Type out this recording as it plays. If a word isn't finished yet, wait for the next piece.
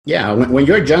Yeah, when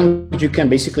you're young, you can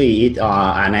basically eat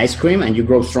an ice cream and you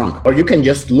grow strong. Or you can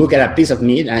just look at a piece of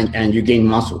meat and you gain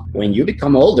muscle. When you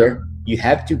become older, you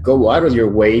have to go out of your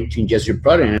way to ingest your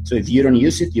protein. So if you don't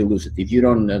use it, you lose it. If you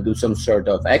don't do some sort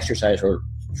of exercise or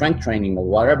strength training or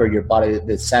whatever, your body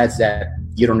decides that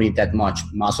you don't need that much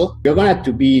muscle. You're going to have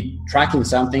to be tracking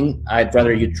something. I'd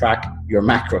rather you track your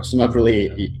macros, not really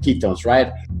ketones,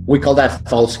 right? We call that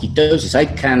false ketosis. I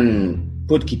can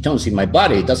put ketones in my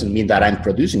body. It doesn't mean that I'm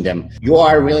producing them. You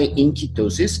are really in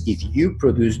ketosis if you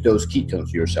produce those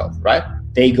ketones yourself, right?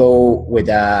 They go with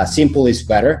a simple is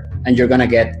better, and you're going to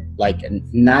get like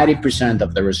 90%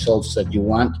 of the results that you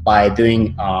want by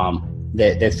doing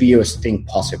the fewest thing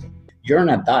possible. You're on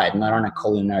a diet, not on a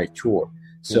culinary tour.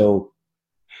 So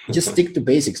just stick to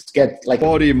basics. Get like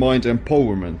body, mind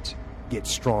empowerment. Get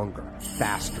stronger,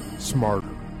 faster, smarter,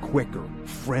 quicker,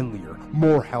 friendlier,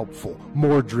 more helpful,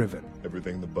 more driven.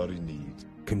 Everything the body needs.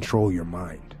 Control your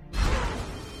mind.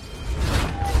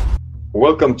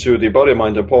 Welcome to the Body,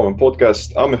 Mind Empowerment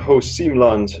Podcast. I'm your host, Siim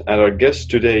Land, and our guest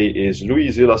today is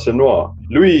Luis Villaseñor.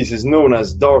 Luis is known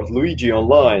as Darth Luigi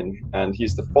online, and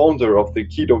he's the founder of the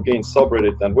Keto Gain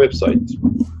subreddit and website.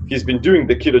 He's been doing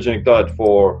the ketogenic diet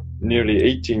for nearly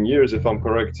 18 years, if I'm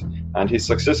correct, and he's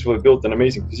successfully built an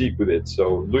amazing physique with it.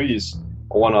 So, Luis,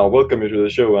 I want to welcome you to the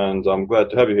show, and I'm glad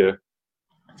to have you here.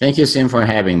 Thank you, Sim, for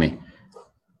having me.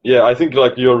 Yeah, I think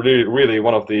like you're really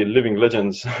one of the living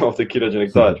legends of the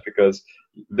ketogenic diet, because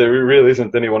there really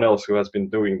isn't anyone else who has been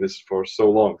doing this for so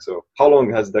long. So how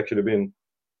long has it actually been?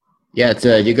 Yeah,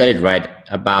 you got it right.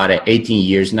 About 18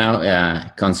 years now,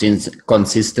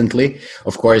 consistently.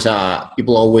 Of course,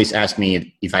 people always ask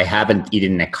me if I haven't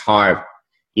eaten a carb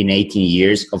in 18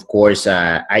 years. Of course,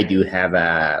 I do have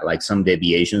like some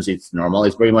deviations. It's normal.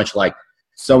 It's very much like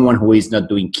someone who is not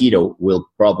doing keto will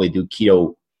probably do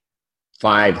keto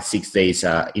 5-6 days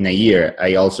in a year.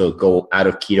 I also go out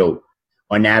of keto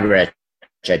on average,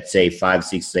 I'd say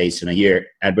 5-6 days in a year,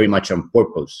 and very much on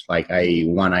purpose. Like I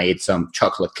want to eat some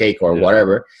chocolate cake or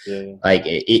whatever. Yeah. Like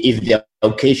if the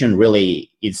occasion really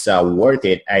is worth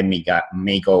it, I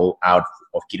may go out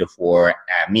of keto for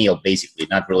a meal. Basically,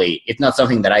 not really. It's not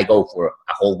something that I go for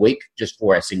a whole week, just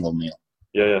for a single meal.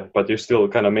 Yeah. But you still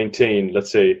kind of maintain,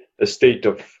 let's say, a state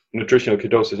of nutritional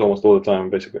ketosis almost all the time,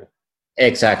 basically.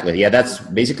 Exactly. Yeah, that's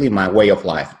basically my way of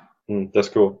life. That's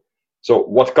cool. So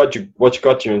what got you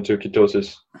into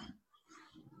ketosis?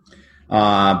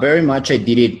 Very much I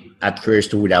did it at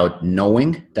first without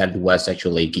knowing that it was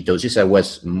actually ketosis. I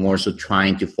was more so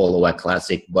trying to follow a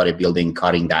classic bodybuilding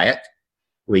cutting diet,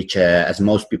 which as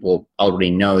most people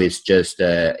already know is just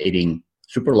eating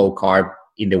super low carb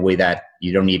in the way that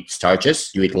you don't eat starches.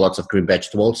 You eat lots of green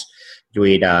vegetables. You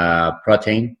eat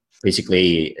protein,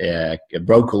 basically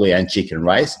broccoli and chicken,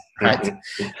 rice, right?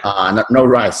 No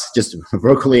rice, just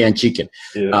broccoli and chicken.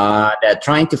 Yeah.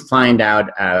 Trying to find out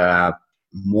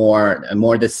more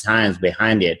the science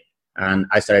behind it, and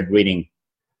I started reading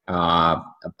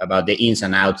about the ins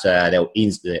and outs,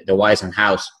 the whys and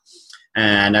hows,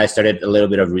 and I started a little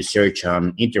bit of research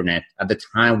on internet. At the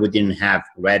time, we didn't have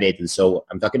Reddit, and so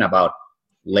I'm talking about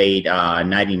late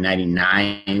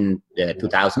 1999,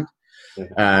 2000,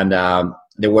 and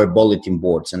there were bulletin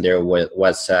boards, and there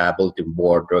was a bulletin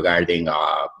board regarding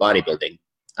bodybuilding.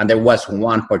 And there was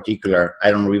one particular,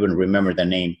 I don't even remember the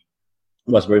name,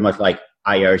 it was very much like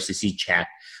IRCC chat,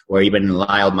 where even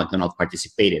Lyle McDonald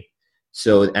participated.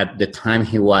 So at the time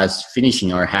he was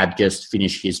finishing or had just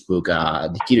finished his book,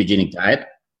 The Ketogenic Diet.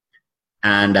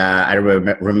 And I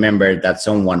remember that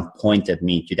someone pointed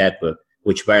me to that book,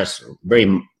 which was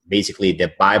very basically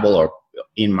the Bible, or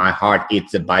in my heart,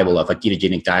 it's the Bible of a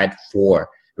ketogenic diet for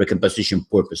recomposition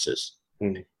purposes.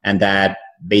 And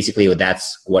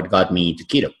that's what got me into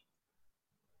keto.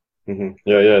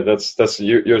 Yeah, that's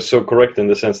you're so correct in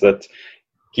the sense that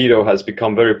keto has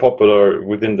become very popular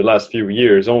within the last few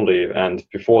years only, and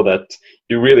before that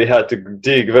you really had to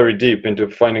dig very deep into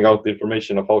finding out the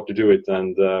information of how to do it,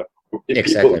 and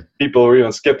exactly. people were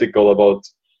even skeptical about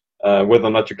whether or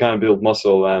not you can build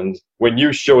muscle. And when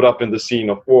you showed up in the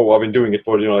scene of, whoa, I've been doing it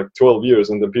for like 12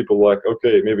 years, and then people were like,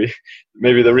 okay,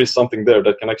 maybe there is something there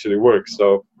that can actually work.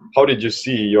 So how did you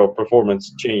see your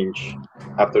performance change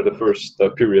after the first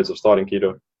periods of starting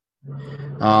keto?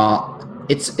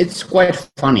 It's quite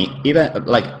funny, even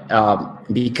like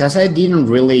because I didn't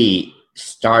really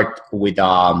start with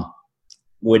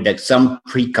some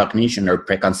precognition or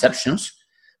preconceptions.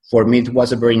 For me, it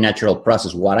was a very natural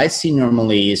process. What I see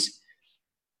normally is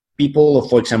people,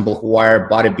 for example, who are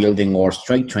bodybuilding or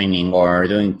strength training or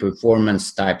doing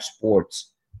performance type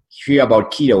sports, hear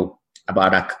about keto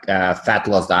about a fat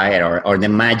loss diet or the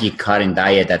magic cutting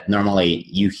diet that normally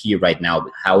you hear right now,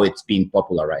 how it's being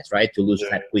popularized, right? To lose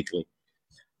fat quickly.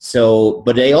 So,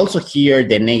 but they also hear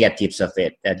the negatives of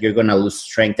it, that you're going to lose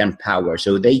strength and power.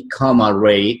 So they come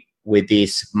already with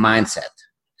this mindset.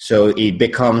 So it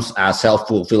becomes a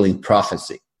self-fulfilling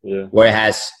prophecy. Yeah.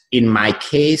 Whereas in my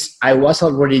case, I was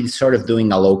already sort of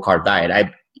doing a low-carb diet.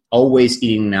 I always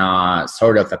eating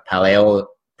sort of a paleo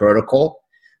protocol.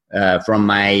 From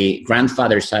my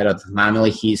grandfather's side of the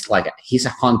family, he's a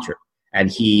hunter,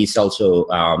 and he's also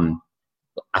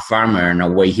a farmer in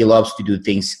a way. He loves to do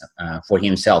things for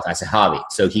himself as a hobby.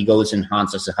 So he goes and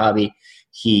hunts as a hobby.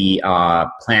 He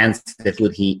plants the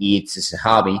food he eats as a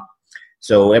hobby.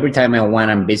 So every time I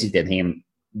went and visited him,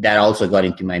 that also got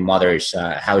into my mother's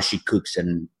how she cooks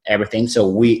and everything. So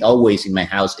we always in my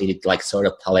house ate it like sort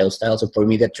of paleo style. So for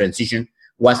me, that transition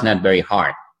was not very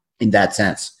hard in that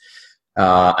sense.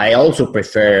 I also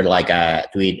prefer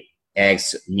to eat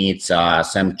eggs, meats,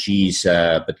 some cheese,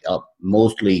 but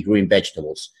mostly green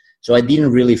vegetables. So I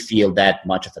didn't really feel that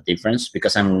much of a difference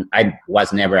because I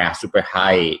was never a super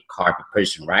high carb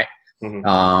person, right?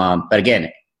 Mm-hmm. But again,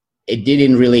 it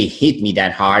didn't really hit me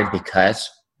that hard because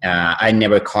I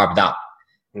never carved up.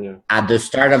 Yeah. At the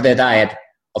start of the diet,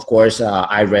 of course,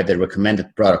 I read the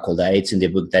recommended protocol that it's in the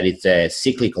book, that it's a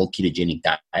cyclical ketogenic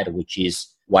diet, which is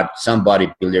what some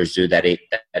bodybuilders do, that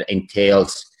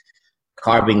entails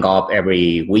carving up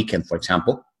every weekend, for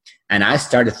example. And I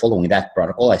started following that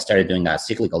protocol. I started doing a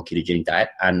cyclical ketogenic diet.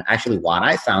 And actually what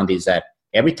I found is that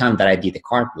every time that I did the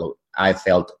carb load, I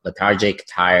felt lethargic,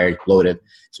 tired, bloated.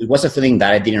 So it was a feeling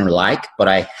that I didn't like, but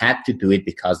I had to do it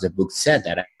because the book said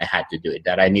that I had to do it,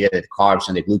 that I needed the carbs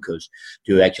and the glucose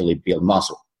to actually build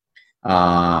muscle.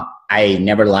 I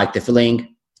never liked the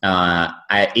feeling.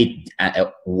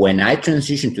 When I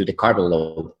transitioned to the carb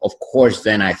load, of course,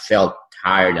 then I felt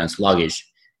tired and sluggish,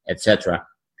 etc.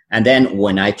 And then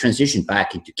when I transitioned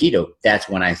back into keto, that's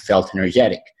when I felt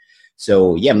energetic.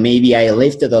 So yeah, maybe I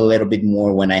lifted a little bit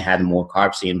more when I had more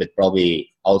carbs in, but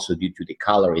probably also due to the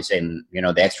calories and,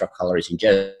 the extra calories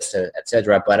ingested,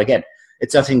 etc. But again,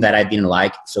 it's something that I didn't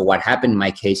like. So what happened in my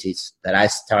case is that I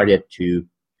started to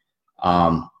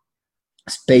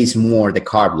space more the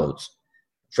carb loads.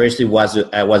 First,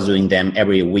 I was doing them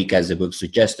every week as the book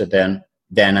suggested.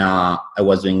 Then I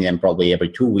was doing them probably every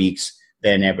 2 weeks.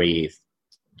 Then every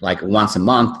once a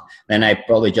month. Then I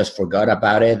probably just forgot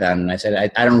about it, and I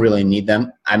said I don't really need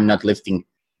them. I'm not lifting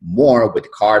more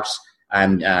with carbs.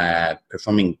 I'm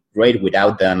performing great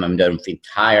without them. I don't feel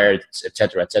tired,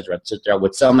 etc., etc., etc.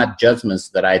 With some adjustments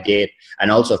that I did,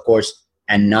 and also, of course,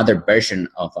 another version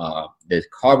of the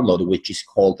carb load, which is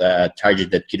called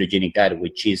targeted ketogenic diet,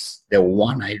 which is the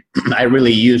one I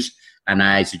really use and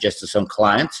I suggest to some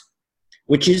clients,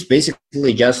 which is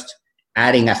basically just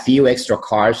adding a few extra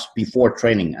carbs before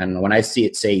training. And when I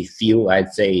say few,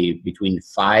 I'd say between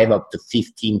 5 up to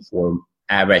 15 for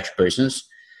average persons.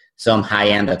 Some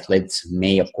high-end athletes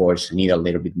may, of course, need a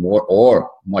little bit more or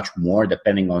much more,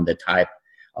 depending on the type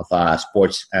of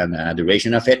sports and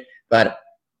duration of it. But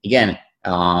again,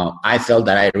 I felt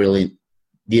that I really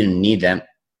didn't need them,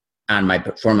 and my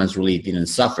performance really didn't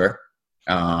suffer.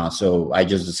 So I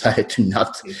just decided to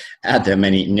not add them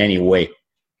in any way.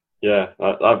 Yeah,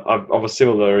 I was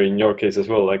similar in your case as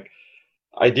well.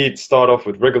 I did start off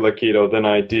with regular keto, then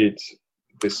I did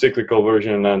the cyclical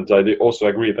version, and I did also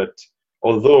agree that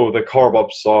although the carb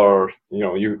ups are,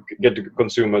 you get to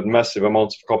consume a massive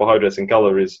amounts of carbohydrates and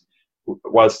calories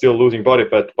while still losing body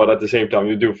fat, but at the same time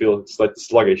you do feel slightly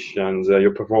sluggish, and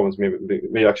your performance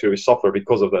may actually suffer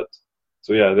because of that.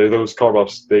 So yeah, those carb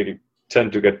ups, they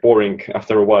tend to get boring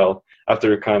after a while,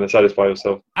 after you kind of satisfy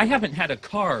yourself. I haven't had a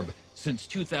carb since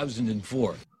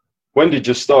 2004. When did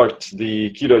you start the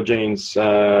Ketogenes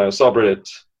subreddit?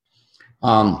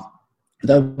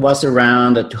 That was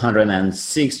around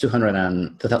 2006 to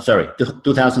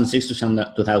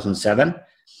 2007.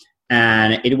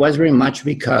 And it was very much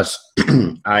because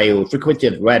I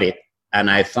frequented Reddit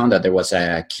and I found that there was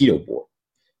a keto board.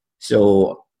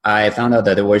 So I found out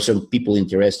that there were some people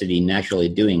interested in actually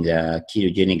doing the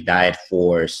ketogenic diet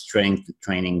for strength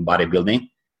training,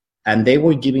 bodybuilding. And they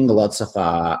were giving lots of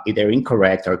either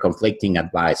incorrect or conflicting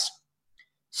advice.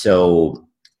 So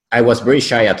I was very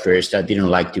shy at first. I didn't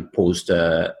like to post,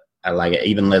 I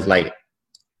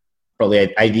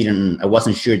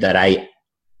wasn't sure that I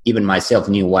even myself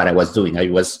knew what I was doing.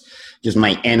 It was just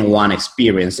my N1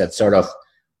 experience that sort of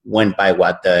went by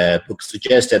what the book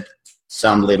suggested,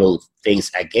 some little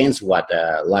things against what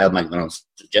Lyle McDonald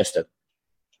suggested.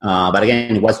 But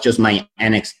again, it was just my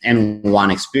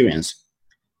N1 experience.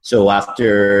 So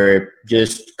after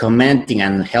just commenting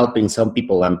and helping some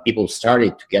people, and people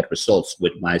started to get results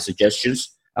with my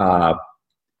suggestions,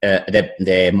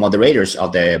 the moderators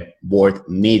of the board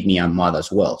made me a mod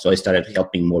as well. So I started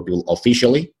helping more people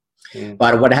officially.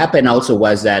 But what happened also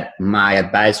was that my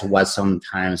advice was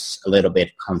sometimes a little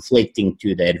bit conflicting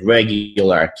to the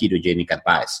regular ketogenic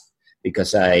advice,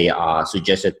 because I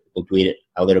suggested people to eat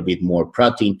a little bit more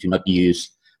protein, to not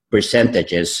use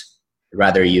percentages,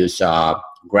 rather use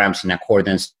grams in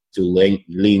accordance to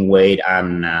lean weight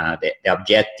and the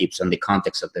objectives and the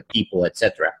context of the people,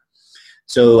 etc.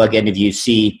 So again, if you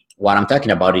see what I'm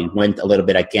talking about, it went a little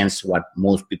bit against what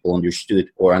most people understood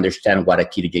or understand what a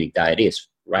ketogenic diet is,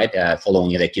 right?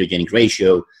 Following the ketogenic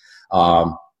ratio,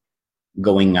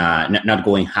 going not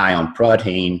going high on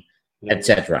protein,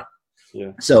 etc.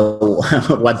 Yeah. So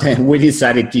what we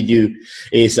decided to do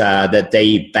is that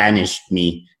they banished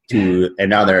me to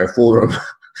another forum,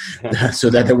 so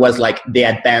that there was like the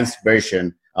advanced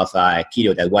version of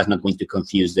keto that was not going to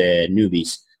confuse the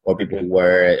newbies or people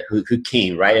who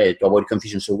came, right, to avoid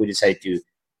confusion. So we decided to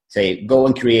say, go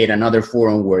and create another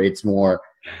forum where it's more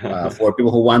for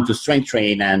people who want to strength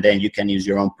train, and then you can use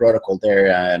your own protocol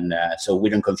there, and so we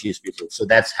don't confuse people. So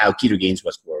that's how Ketogains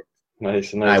was born.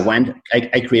 Nice.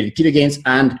 I created Ketogains,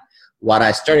 and what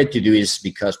I started to do is,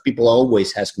 because people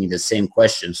always ask me the same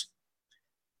questions,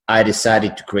 I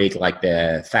decided to create like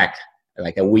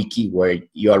like a wiki where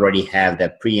you already have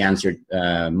the pre-answered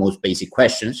most basic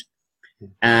questions.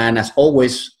 And as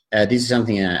always, this is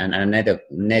something, an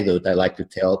anecdote I like to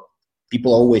tell.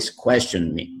 People always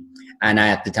question me. And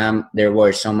at the time, there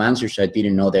were some answers I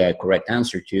didn't know the correct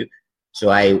answer to. So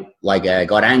I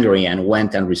got angry and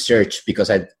went and researched, because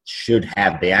I should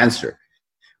have the answer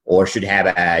or should have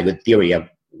a good theory of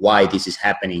why this is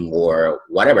happening or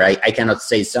whatever. I cannot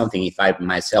say something if I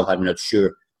myself I'm not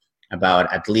sure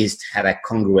about, at least have a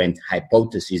congruent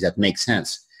hypothesis that makes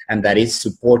sense and that is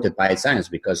supported by science,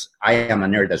 because I am a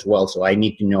nerd as well. So I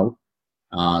need to know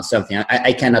something.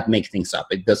 I cannot make things up.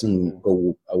 It doesn't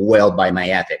go well by my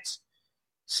ethics.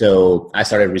 So I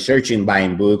started researching,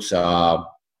 buying books,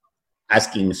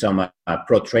 asking some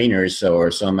pro trainers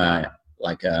or some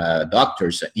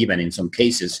doctors, even in some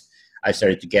cases. I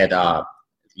started to get,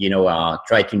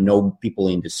 try to know people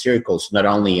in the circles, not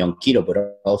only on keto, but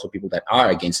also people that are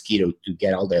against keto, to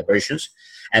get all the versions.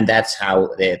 And that's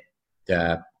how the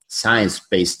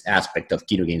science-based aspect of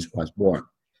Ketogains was born.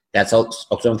 That's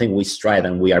also something we strive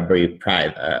and we are very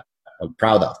proud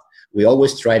of. We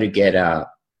always try to get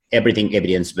everything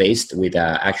evidence-based with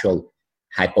actual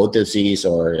hypotheses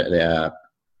or the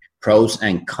pros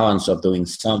and cons of doing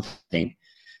something.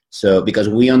 So because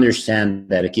we understand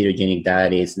that a ketogenic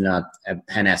diet is not a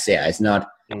panacea, it's not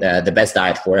the best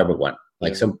diet for everyone.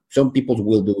 Like some people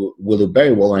will do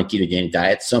very well on a ketogenic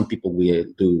diet. Some people will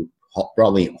do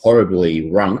probably horribly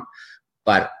wrong.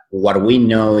 But what we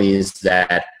know is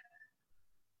that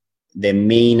the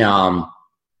main,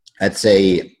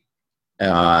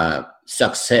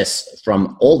 success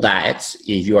from all diets,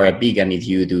 if you are a vegan, if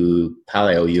you do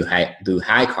paleo, you do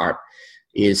high carb,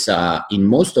 is in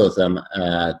most of them,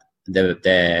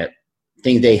 the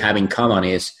thing they have in common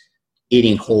is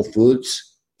eating whole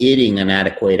foods, eating an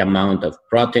adequate amount of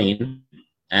protein,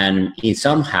 and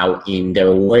somehow in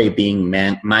their way being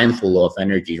mindful of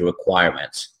energy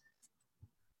requirements.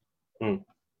 So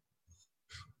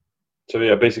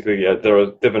yeah, basically, there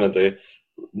are definitely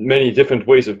many different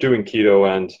ways of doing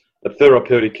keto, and a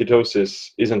therapeutic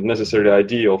ketosis isn't necessarily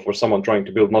ideal for someone trying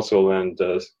to build muscle and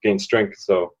gain strength.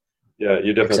 So yeah,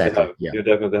 you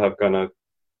definitely have kind of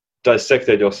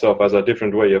dissected yourself as a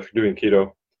different way of doing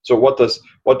keto. So what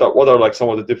are like some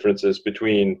of the differences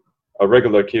between a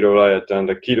regular keto diet and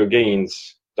a Ketogains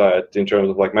diet in terms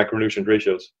of like macronutrient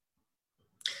ratios?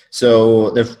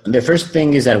 So the first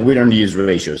thing is that we don't use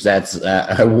ratios. That's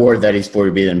a word that is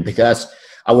forbidden, because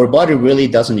our body really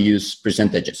doesn't use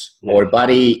percentages. Yeah. Our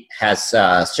body has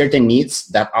certain needs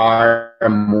that are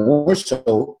more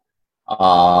so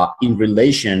in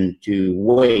relation to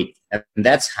weight. And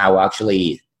that's how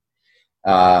actually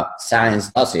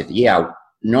science does it. Yeah,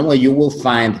 normally you will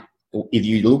find, if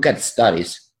you look at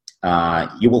studies,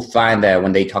 you will find that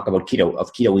when they talk about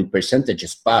keto in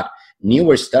percentages, but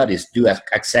newer studies do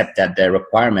accept that the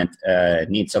requirement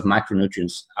needs of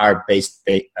macronutrients are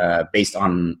based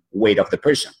on weight of the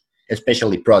person,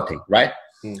 especially protein, right?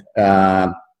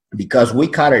 Because we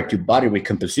cater to body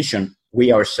recomposition,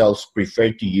 we ourselves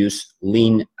prefer to use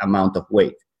lean amount of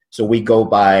weight. So we go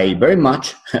by very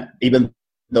much, even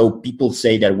though people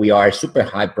say that we are super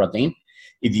high protein,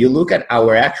 If you look at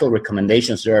our actual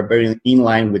recommendations, they are very in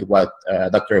line with what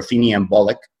Dr. Finney and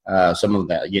Bolek, some of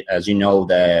the, as you know,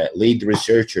 the lead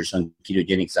researchers on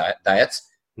ketogenic diets,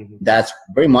 that's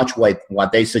very much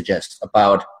what they suggest,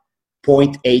 about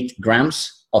 0.8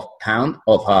 grams of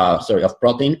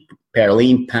protein per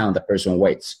lean pound a person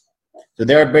weighs. So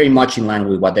they are very much in line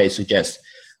with what they suggest.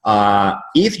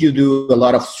 If you do a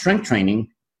lot of strength training,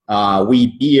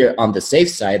 we be on the safe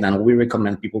side, and we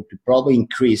recommend people to probably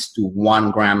increase to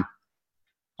 1 gram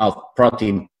of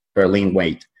protein per lean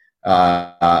weight,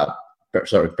 per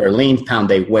lean pound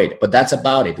they weight. But that's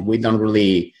about it. We don't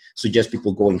really suggest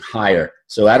people going higher.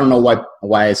 So I don't know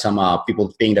why some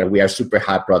people think that we are super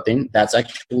high protein. That's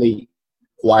actually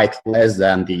quite less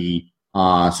than the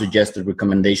suggested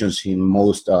recommendations in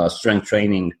most strength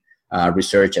training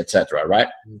research, etc. Right?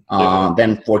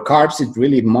 Then for carbs, it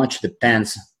really much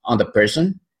depends on the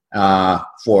person.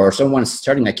 For someone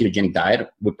starting a ketogenic diet,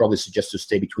 we probably suggest to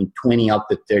stay between 20 up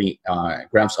to 30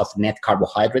 grams of net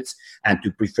carbohydrates, and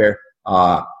to prefer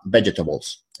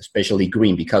vegetables, especially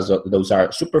green, because those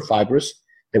are super fibrous.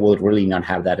 They will really not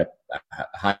have that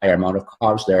higher amount of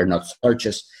carbs. They are not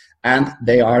starches, and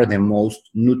they are the most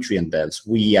nutrient dense.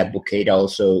 We advocate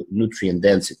also nutrient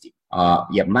density.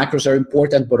 Macros are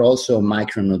important, but also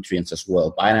micronutrients as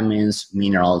well, vitamins,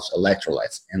 minerals,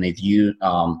 electrolytes. And if you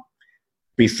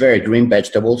prefer green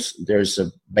vegetables, there's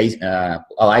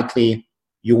likely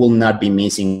you will not be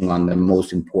missing on the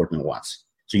most important ones.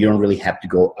 So you don't really have to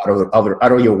go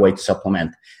out of your way to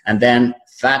supplement. And then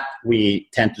fat, we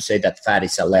tend to say that fat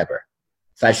is a lever.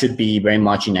 Fat should be very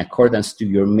much in accordance to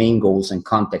your main goals and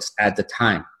context at the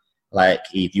time. Like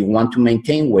if you want to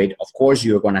maintain weight, of course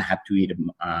you're going to have to eat,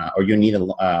 or you need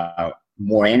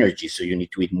more energy, so you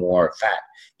need to eat more fat.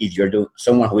 If you're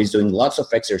someone who is doing lots of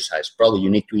exercise, probably you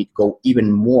need to go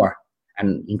even more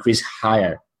and increase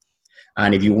higher.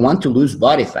 And if you want to lose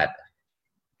body fat,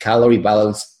 calorie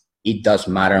balance, it does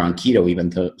matter on keto,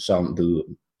 even though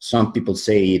some people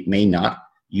say it may not.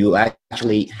 You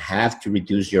actually have to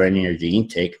reduce your energy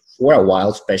intake for a while,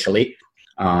 especially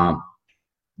so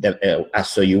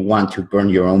you want to burn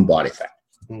your own body fat.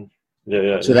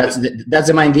 So that's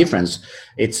the main difference.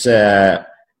 It's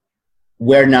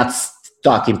we're not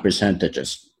stuck in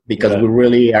percentages, because we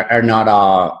really are not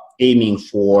aiming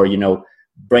for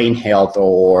brain health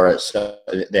or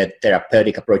the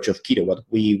therapeutic approach of keto. What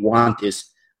we want is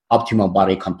optimal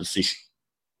body composition.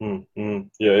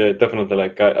 Yeah, definitely.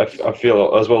 Like I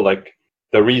feel as well, like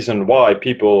the reason why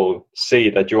people say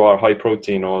that you are high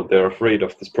protein, or they're afraid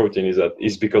of this protein,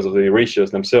 is because of the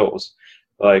ratios themselves.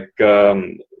 Like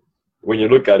when you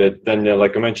look at it, then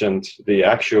like I mentioned, the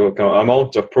actual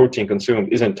amount of protein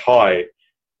consumed isn't high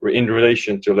in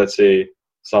relation to, let's say,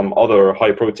 some other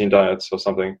high protein diets or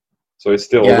something. So it's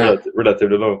still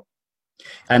relatively low.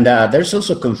 And there's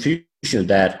also confusion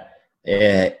that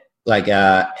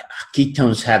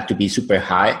ketones have to be super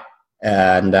high.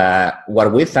 And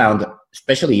what we found,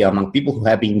 especially among people who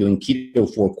have been doing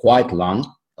keto for quite long,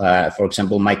 for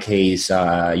example, in my case,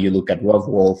 you look at Rob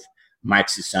Wolf, Mark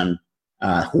Sisson,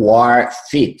 who are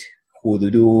fit, who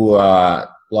do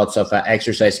lots of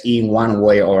exercise in one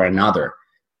way or another,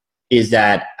 is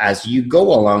that as you go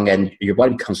along and your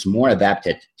body becomes more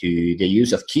adapted to the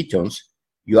use of ketones,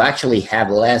 you actually have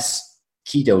less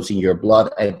ketones in your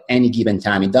blood at any given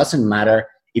time. It doesn't matter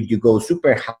if you go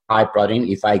super high protein,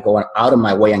 if I go out of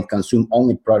my way and consume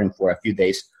only protein for a few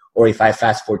days, or if I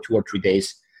fast for 2 or 3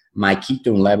 days, my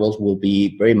ketone levels will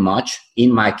be very much,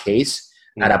 in my case,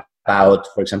 at about,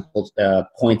 for example,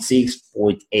 0.6,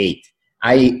 0.8.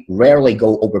 I rarely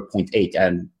go over 0.8.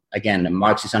 And again,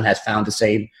 Mark Sisson has found the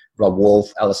same, Rob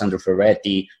Wolf, Alessandro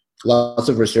Ferretti, lots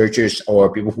of researchers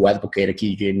or people who advocate a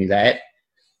ketogenic diet.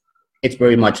 It's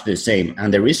very much the same.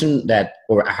 And the reason that,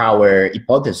 or our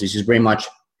hypothesis, is very much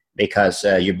because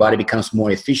your body becomes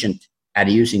more efficient at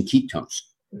using ketones.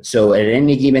 So at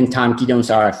any given time,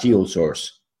 ketones are a fuel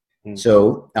source.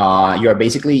 So you're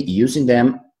basically using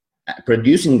them,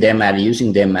 producing them and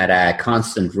using them at a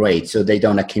constant rate, so they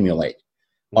don't accumulate.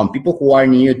 On people who are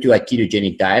new to a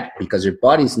ketogenic diet, because their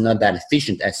body is not that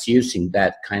efficient as using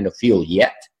that kind of fuel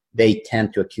yet, they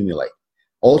tend to accumulate.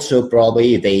 Also,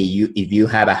 probably if you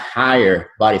have a higher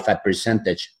body fat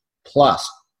percentage, plus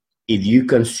if you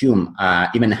consume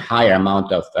even a higher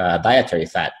amount of dietary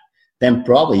fat, then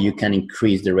probably you can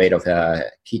increase the rate of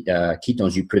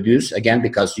ketones you produce, again,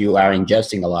 because you are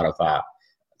ingesting a lot of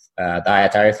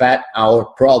dietary fat, or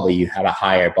probably you have a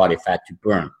higher body fat to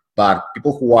burn. But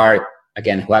people who are,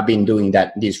 again, who have been doing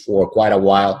this for quite a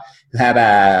while, who have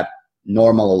a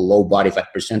normal low body fat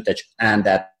percentage and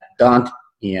that don't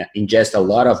ingest a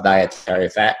lot of dietary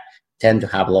fat, tend to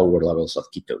have lower levels of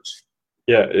ketones.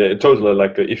 Yeah, totally.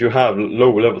 Like if you have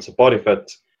low levels of body fat,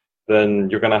 then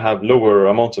you're gonna have lower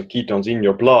amounts of ketones in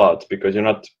your blood because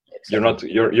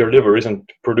your liver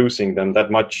isn't producing them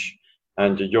that much,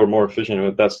 and you're more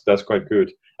efficient. That's quite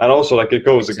good. And also, like it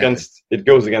goes against a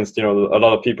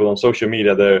lot of people on social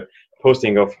media. They're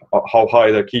posting of how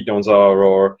high their ketones are,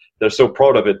 or they're so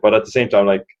proud of it. But at the same time,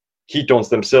 like ketones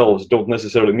themselves don't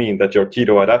necessarily mean that you're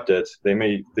keto adapted.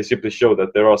 They simply show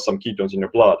that there are some ketones in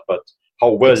your blood, but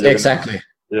how well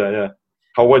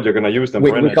how well you're gonna use them.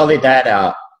 We call it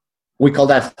that. We call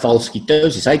that false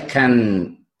ketosis. I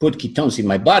can put ketones in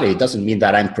my body. It doesn't mean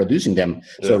that I'm producing them.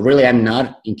 Yeah. So really, I'm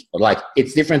not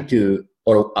it's different to,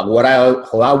 or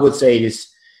how I would say is,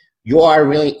 you are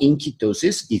really in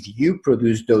ketosis if you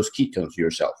produce those ketones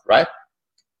yourself, right?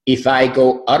 If I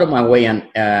go out of my way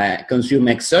and consume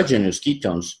exogenous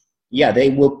ketones, yeah,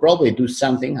 they will probably do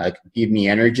something like give me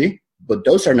energy, but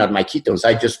those are not my ketones.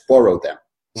 I just borrow them.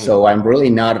 So I'm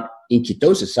really not in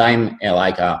ketosis. I'm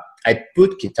I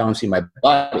put ketones in my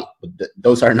body, but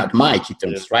those are not my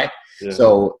ketones, right? Yeah.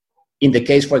 So in the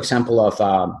case, for example,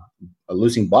 of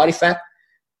losing body fat,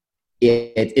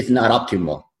 it's not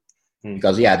optimal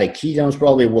because, the ketones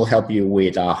probably will help you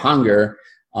with hunger.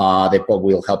 They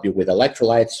probably will help you with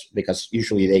electrolytes because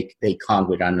usually they come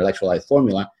with an electrolyte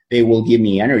formula. They will give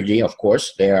me energy, of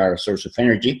course. They are a source of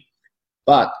energy,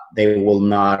 but they will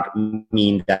not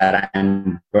mean that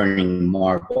I'm burning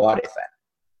more body fat.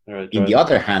 In the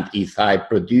other hand, if I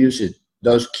produce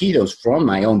those ketones from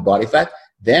my own body fat,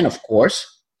 then of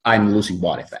course I'm losing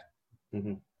body fat.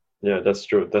 Mm-hmm. Yeah, that's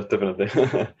true. That's definitely.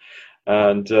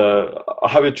 And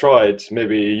have you tried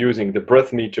maybe using the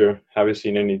breath meter? Have you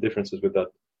seen any differences with that?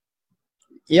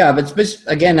 Yeah, but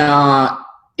again,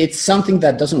 it's something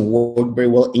that doesn't work very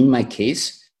well in my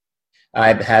case.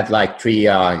 I've had like 3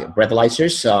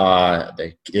 breathalyzers.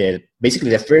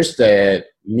 Basically, the first,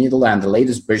 middle, and the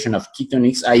latest version of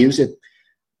Ketonix. I use it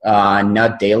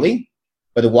not daily,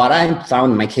 but what I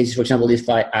found in my case, for example, if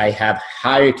I have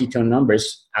higher ketone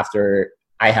numbers after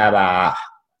I have a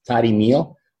fatty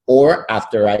meal or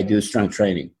after I do strength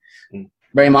training.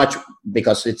 Very much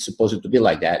because it's supposed to be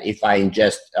like that. If I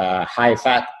ingest high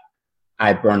fat,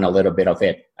 I burn a little bit of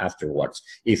it afterwards.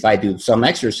 If I do some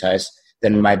exercise,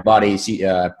 then my body is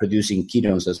producing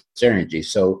ketones as energy.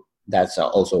 So that's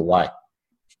also why.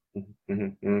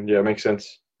 Mm-hmm. Yeah, makes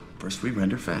sense. First, we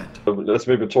render fat. Let's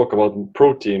maybe talk about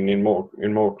protein in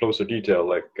more closer detail.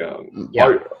 Like,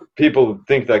 people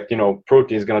think that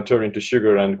protein is going to turn into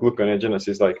sugar, and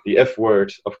gluconeogenesis, like the F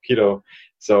word of keto.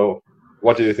 So,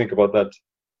 what do you think about that?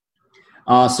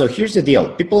 So here's the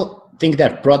deal. People think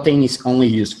that protein is only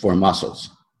used for muscles.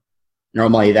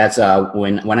 Normally, that's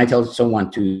when I tell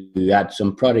someone to add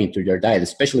some protein to their diet,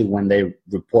 especially when they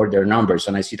report their numbers,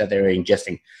 and I see that they're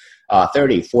ingesting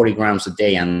 30, 40 grams a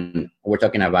day, and we're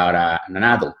talking about an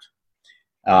adult.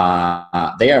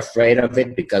 They are afraid of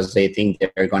it because they think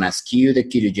they're going to skew the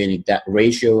ketogenic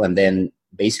ratio, and then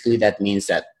basically that means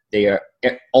that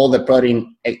all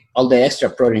the extra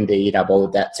protein they eat,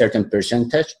 about that certain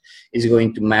percentage, is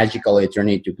going to magically turn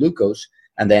into glucose,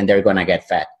 and then they're going to get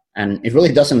fat. And it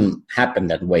really doesn't happen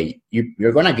that way.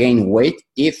 You're going to gain weight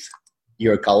if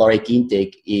your caloric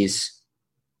intake is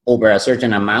over a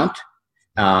certain amount.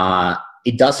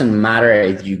 It doesn't matter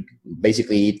if you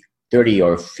basically eat 30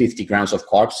 or 50 grams of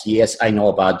carbs. Yes, I know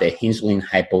about the insulin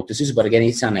hypothesis, but again,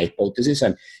 it's an hypothesis,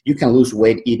 and you can lose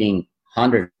weight eating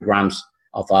 100 grams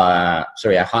of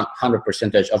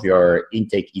 100% of your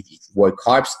intake for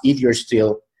carbs if you're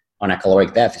still on a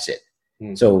caloric deficit.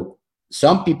 So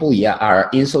some people, are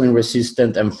insulin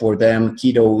resistant, and for them,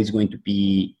 keto is going to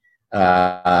be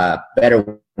a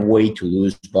better way to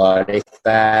lose body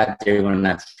fat. They're going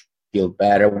to feel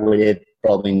better with it,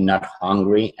 probably not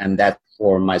hungry. And that,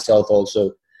 for myself,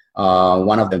 also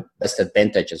one of the best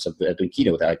advantages of doing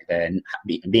keto,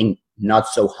 being not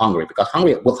so hungry, because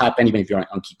hungry will happen even if you're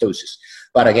on ketosis.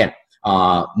 But again,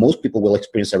 most people will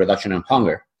experience a reduction in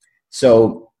hunger.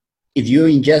 So if you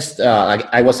ingest, like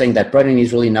I was saying, that protein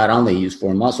is really not only used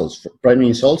for muscles. Protein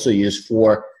is also used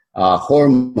for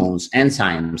hormones,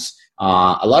 enzymes.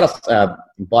 A lot of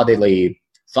bodily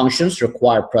functions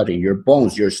require protein, your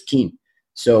bones, your skin.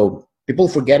 So people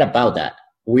forget about that.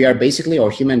 We are basically,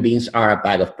 or human beings are a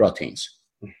bag of proteins.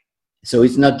 So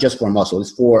it's not just for muscle,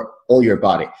 it's for all your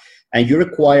body. And you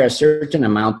require a certain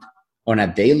amount on a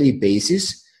daily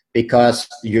basis because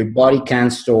your body can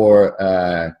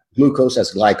store glucose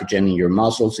as glycogen in your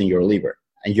muscles and your liver.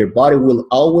 And your body will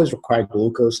always require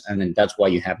glucose, and then that's why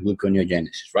you have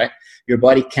gluconeogenesis, right? Your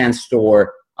body can't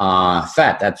store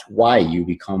fat. That's why you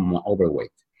become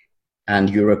overweight. and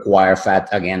you require fat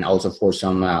again also for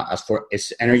some as for its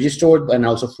energy stored, and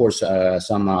also for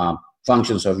some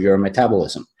functions of your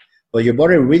metabolism. But your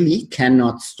body really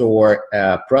cannot store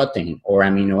protein or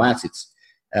amino acids.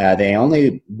 The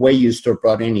only way you store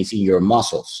protein is in your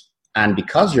muscles. And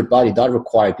because your body does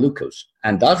require glucose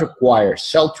and does require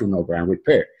cell turnover and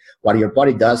repair, what your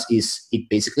body does is it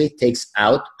basically takes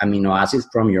out amino acids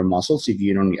from your muscles if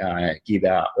you don't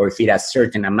or feed a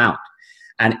certain amount.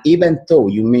 And even though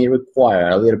you may require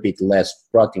a little bit less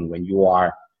protein when you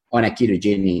are on a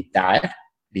ketogenic diet,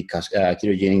 because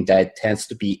ketogenic diet tends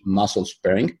to be muscle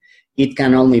sparing, it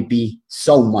can only be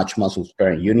so much muscle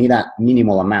sparing. You need a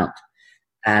minimal amount.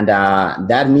 And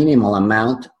that minimal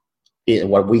amount,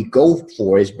 what we go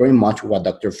for is very much what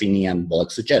Dr. Finney and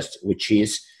Bullock suggest, which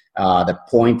is the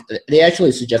point. They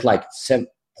actually suggest like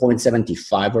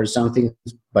 0.75 or something,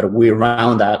 but we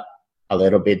round up a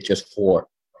little bit just for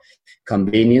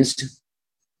convenience.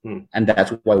 And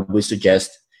that's why we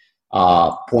suggest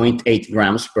 0.8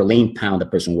 grams per lean pound a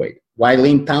person weight. Why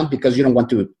lean pound? Because you don't want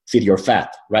to feed your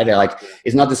fat, right? Like,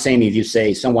 it's not the same if you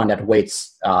say someone that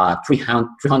weighs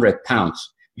 300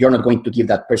 pounds, you're not going to give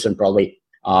that person probably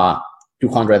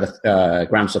 200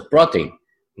 grams of protein.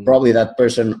 Probably that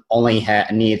person only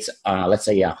needs, let's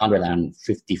say,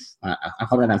 150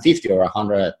 or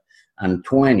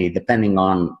 120, depending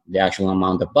on the actual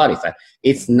amount of body fat.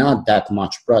 It's not that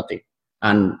much protein.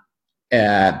 And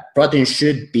protein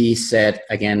should be set,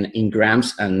 again, in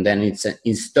grams, and then it's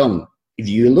in stone. If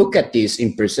you look at this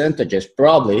in percentages,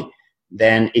 probably,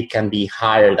 then it can be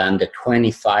higher than the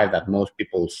 25 that most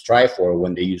people strive for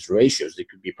when they use ratios. It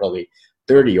could be probably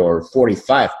 30 or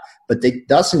 45. But it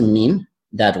doesn't mean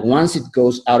that once it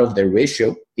goes out of the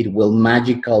ratio, it will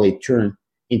magically turn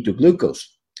into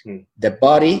glucose. The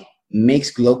body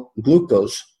makes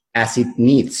glucose as it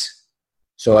needs.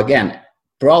 So again,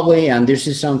 probably, and this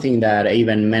is something that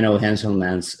even Menno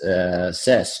Henselmans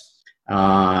says,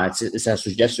 it's a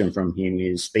suggestion from him,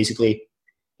 is basically,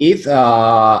 if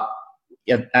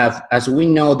as we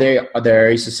know, there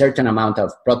is a certain amount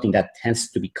of protein that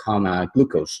tends to become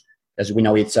glucose. As we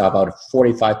know, it's about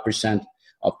 45%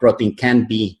 of protein can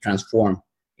be transformed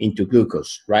into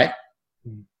glucose, right?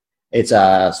 It's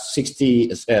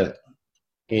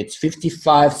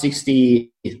 55,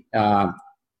 60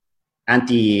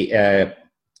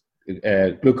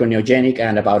 gluconeogenic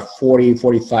and about 40,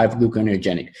 45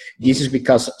 gluconeogenic. This is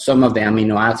because some of the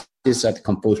amino acids that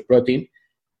compose protein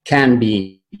can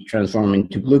be transformed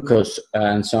into glucose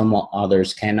and some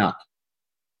others cannot.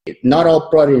 Not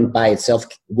all protein by itself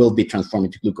will be transformed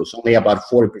into glucose, only about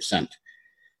 40%.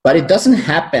 But it doesn't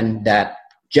happen that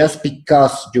just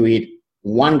because you eat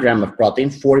 1 gram of protein,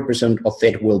 40% of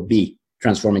it will be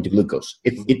transformed into glucose.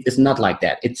 It's not like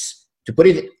that. It's, to put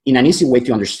it in an easy way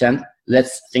to understand,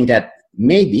 let's think that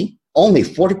maybe only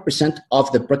 40%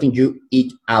 of the protein you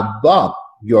eat above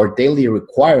your daily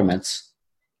requirements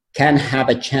can have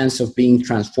a chance of being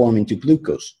transformed into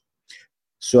glucose.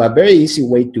 So a very easy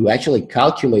way to actually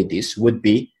calculate this would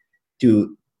be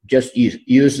to just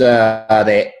use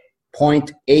the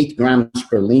 0.8 grams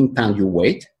per lean pound you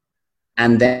weigh,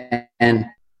 and then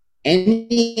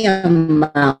any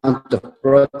amount of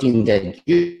protein that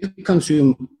you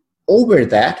consume over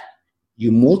that,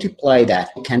 you multiply that,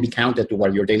 it can be counted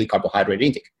toward your daily carbohydrate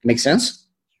intake. Make sense?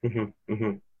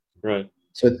 Right.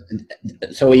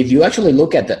 So if you actually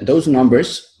look at those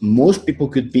numbers, most people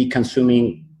could be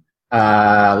consuming,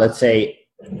 let's say,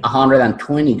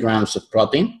 120 grams of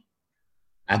protein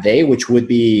a day, which would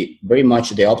be very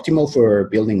much the optimal for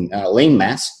building lean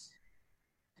mass.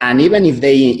 And even if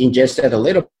they ingested a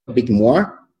little bit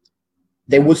more,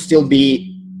 they would still be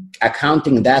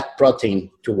accounting that protein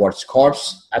towards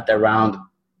carbs at around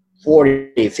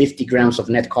 40, 50 grams of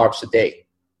net carbs a day,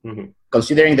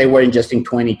 considering they were ingesting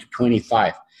 20 to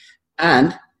 25.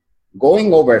 And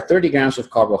going over 30 grams of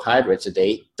carbohydrates a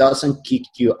day doesn't kick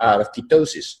you out of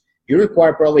ketosis. You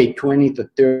require probably 20 to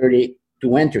 30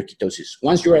 to enter ketosis.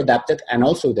 Once you're adapted, and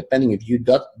also depending if you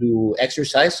do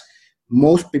exercise,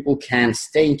 most people can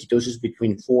stay in ketosis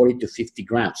between 40 to 50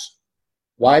 grams.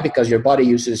 Why? Because your body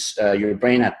uses your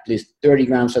brain at least 30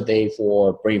 grams a day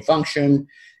for brain function.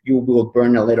 You will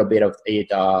burn a little bit of it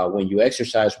when you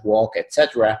exercise, walk,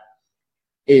 etc.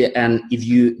 And if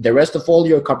the rest of all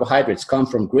your carbohydrates come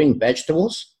from green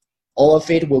vegetables, all of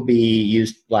it will be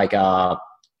used like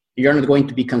you're not going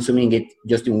to be consuming it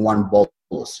just in one bowl.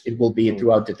 It will be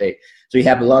throughout the day. So you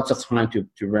have lots of time to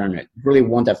burn it. It really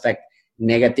won't affect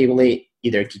negatively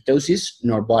either ketosis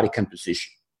nor body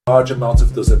composition. Large amounts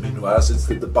of those amino acids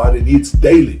that the body needs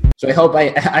daily. So I hope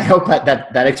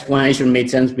that explanation made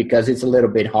sense, because it's a little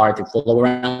bit hard to follow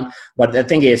around. But the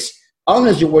thing is,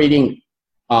 unless you were eating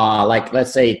like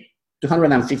let's say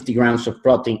 250 grams of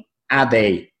protein a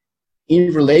day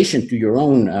in relation to your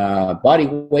own body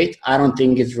weight, I don't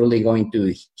think it's really going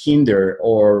to hinder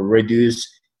or reduce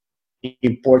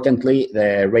importantly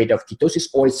the rate of ketosis,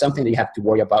 or it's something that you have to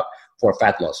worry about for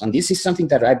fat loss. And this is something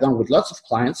that I've done with lots of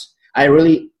clients. I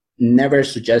really never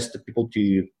suggest people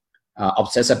to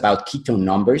obsess about ketone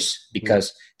numbers,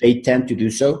 because they tend to do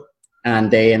so.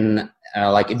 And then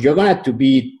like if you're going to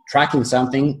be tracking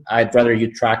something, I'd rather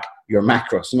you track your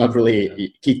macros, not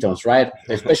really ketones, right?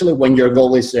 Especially when your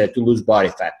goal is to lose body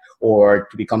fat or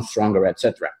to become stronger,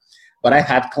 etc. But I've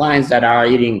had clients that are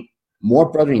eating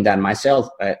more protein than myself,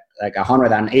 like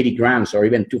 180 grams or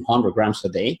even 200 grams a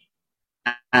day,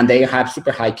 and they have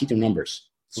super high ketone numbers.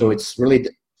 So it's really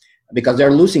because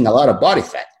they're losing a lot of body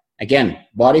fat. Again,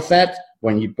 body fat,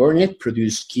 when you burn it,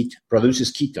 produces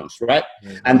ketones, right?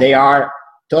 And they are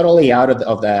totally out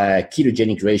of the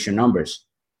ketogenic ratio numbers.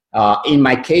 In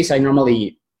my case,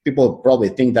 people probably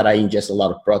think that I ingest a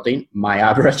lot of protein. My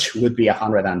average would be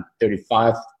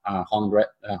 135,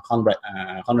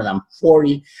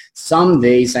 140. Some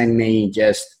days I may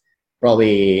ingest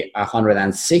probably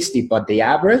 160, but the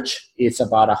average is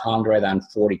about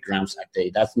 140 grams a day.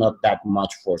 That's not that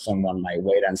much for someone my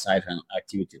weight and size and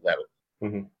activity level.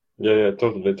 Mm-hmm. Yeah,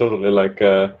 totally. Like,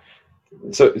 so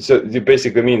it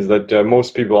basically means that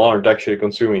most people aren't actually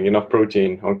consuming enough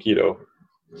protein on keto.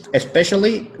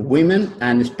 Especially women,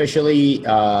 and especially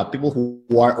people who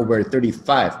are over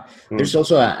 35. There's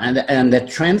also and the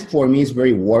trend for me is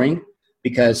very worrying,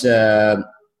 because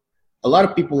a lot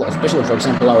of people, especially for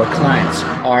example our clients,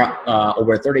 are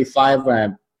over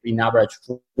 35, in average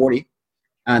 40,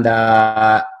 and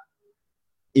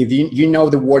if you know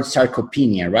the word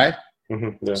sarcopenia, right?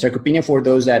 Mm-hmm, yeah. Sarcopenia, for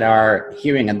those that are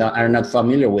hearing and are not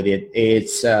familiar with it,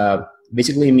 it's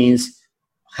basically means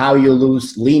how you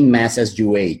lose lean mass as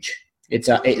you age.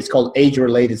 It's called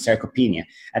age-related sarcopenia.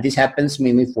 And this happens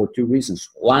mainly for two reasons.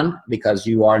 One, because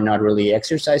you are not really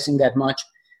exercising that much,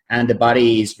 and the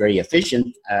body is very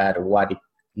efficient at what it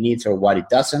needs or what it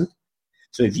doesn't.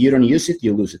 So if you don't use it,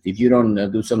 you lose it. If you don't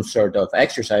do some sort of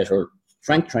exercise or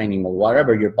strength training or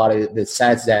whatever, your body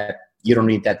decides that you don't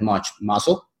need that much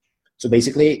muscle. So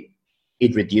basically,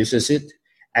 it reduces it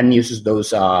and uses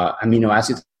those amino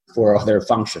acids for other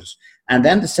functions. And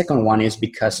then the second one is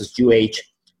because as you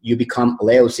age, you become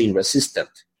leucine resistant.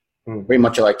 Very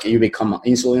much like you become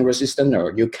insulin resistant,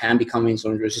 or you can become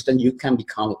insulin resistant, you can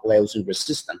become leucine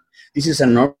resistant. This is a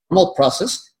normal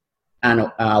process,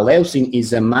 and leucine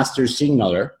is a master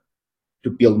signaler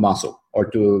to build muscle or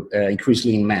to increase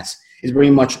lean mass. It's very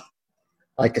much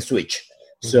like a switch.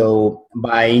 So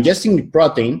by ingesting the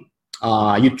protein,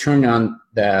 you turn on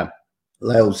the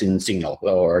leucine signal,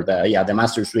 or the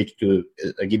master switch to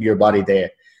give your body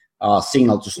the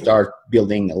signal to start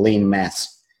building lean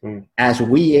mass. As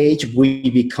we age, we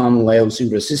become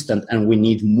leucine resistant, and we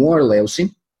need more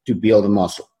leucine to build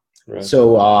muscle. Right.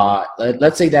 So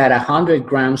let's say that 100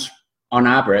 grams on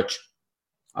average,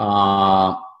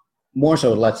 more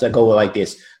so, let's go like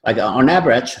this. Like on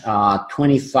average,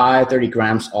 25, 30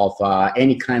 grams of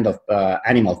any kind of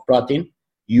animal protein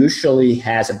usually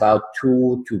has about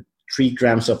 2 to 3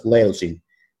 grams of leucine.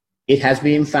 It has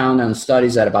been found in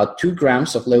studies that about 2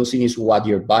 grams of leucine is what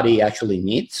your body actually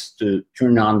needs to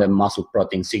turn on the muscle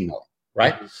protein signal,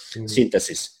 right? Mm-hmm.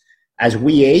 Synthesis. As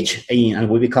we age and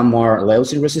we become more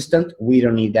leucine resistant, we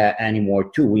don't need that anymore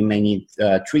too. We may need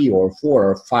 3 or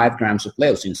 4 or 5 grams of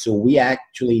leucine. So we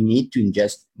actually need to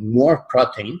ingest more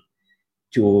protein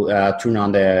to turn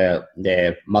on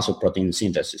the muscle protein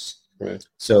synthesis. Right.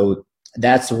 So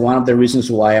that's one of the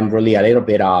reasons why I'm really a little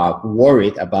bit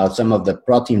worried about some of the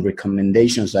protein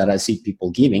recommendations that I see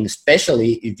people giving,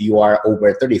 especially if you are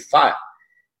over 35.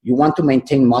 You want to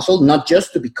maintain muscle, not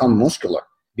just to become muscular,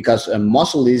 because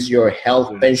muscle is your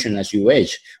health pension as you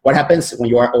age. What happens when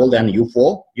you are old and you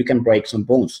fall? You can break some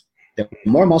bones. The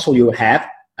more muscle you have,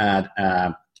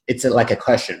 it's like a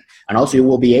cushion. And also you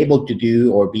will be able to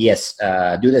do or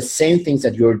do the same things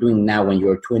that you're doing now when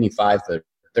you're 25 or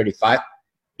 35.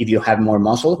 If you have more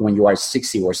muscle when you are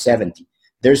 60 or 70.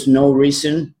 There's no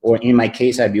reason, or in my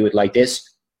case, I view it like this.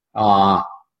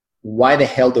 Why the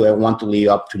hell do I want to live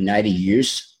up to 90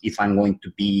 years if I'm going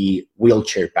to be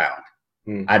wheelchair bound?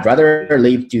 I'd rather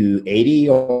live to 80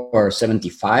 or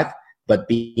 75, but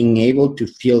being able to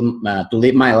to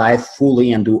live my life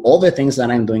fully and do all the things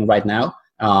that I'm doing right now,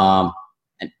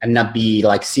 and not be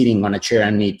like sitting on a chair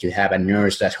and need to have a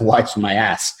nurse that wipes my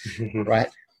ass, right?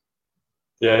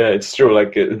 Yeah, it's true.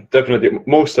 Like definitely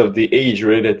most of the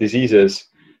age-related diseases,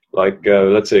 like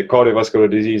let's say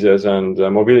cardiovascular diseases and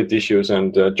mobility issues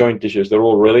and joint issues, they're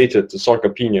all related to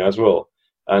sarcopenia as well.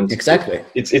 And Exactly.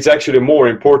 it's actually more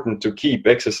important to keep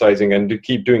exercising and to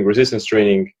keep doing resistance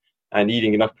training and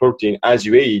eating enough protein as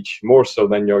you age, more so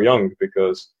than you're young,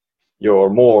 because you're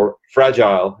more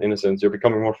fragile, in a sense. You're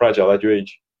becoming more fragile as you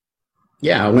age.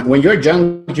 Yeah, when you're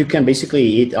young, you can basically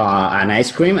eat an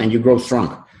ice cream and you grow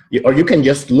strong. Or you can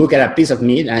just look at a piece of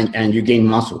meat and you gain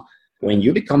muscle. When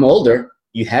you become older,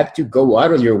 you have to go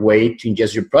out of your way to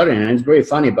ingest your protein. And it's very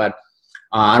funny, but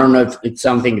I don't know if it's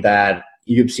something that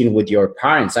you've seen with your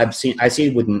parents. I see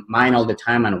it with mine all the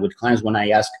time, and with clients when I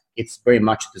ask, it's very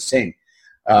much the same.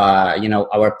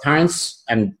 Our parents,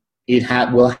 and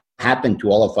it will happen to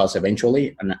all of us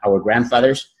eventually, and our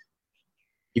grandfathers.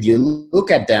 If you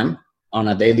look at them on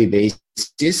a daily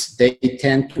basis, they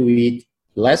tend to eat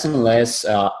less and less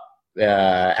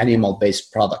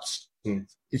animal-based products.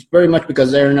 It's very much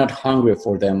because they're not hungry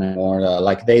for them anymore.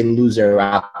 Like they lose their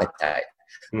appetite.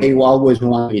 They always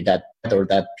want to eat that or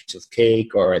that piece of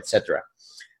cake or etc.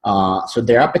 So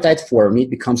their appetite for meat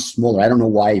becomes smaller. I don't know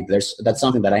why. That's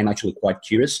something that I'm actually quite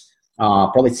curious.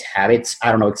 Probably it's habits.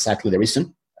 I don't know exactly the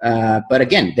reason. But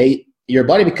again, your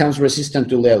body becomes resistant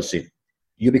to leucine.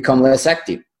 You become less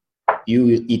active.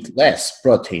 You eat less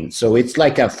protein. So it's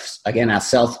like a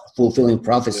self-fulfilling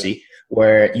prophecy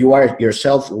where you are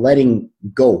yourself letting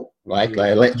go, right?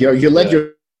 Like you let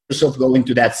yourself go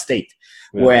into that state.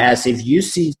 Yeah. Whereas if you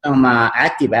see some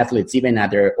active athletes, even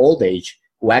at their old age,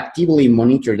 who actively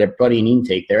monitor their protein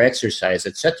intake, their exercise,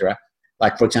 etc.,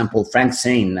 like, for example, Frank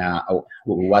Zane, who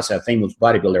was a famous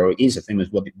bodybuilder, or is a famous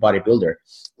bodybuilder,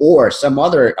 or some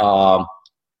other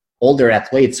older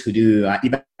athletes who do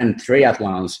even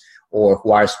triathlons, or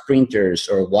who are sprinters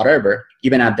or whatever,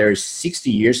 even at their 60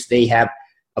 years, they have,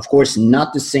 of course,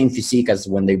 not the same physique as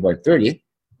when they were 30,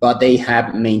 but they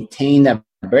have maintained a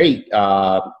very,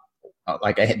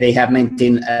 they have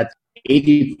maintained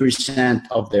 80%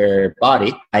 of their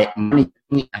body by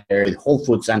monitoring their whole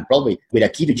foods, and probably with a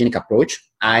ketogenic approach,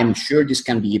 I'm sure this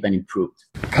can be even improved.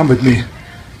 Come with me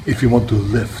if you want to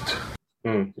lift.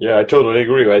 Yeah, I totally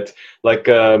agree, right? Like,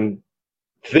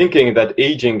 thinking that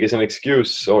aging is an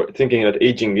excuse, or thinking that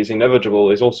aging is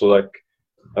inevitable, is also like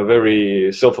a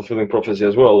very self-fulfilling prophecy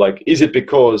as well. Like, is it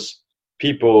because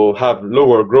people have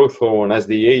lower growth hormone as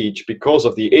they age because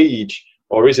of the age,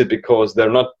 or is it because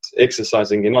they're not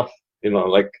exercising enough?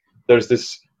 Like there's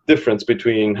this difference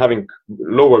between having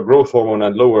lower growth hormone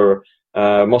and lower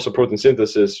muscle protein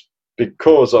synthesis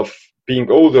because of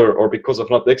being older, or because of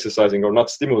not exercising or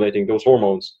not stimulating those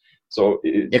hormones. So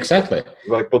exactly,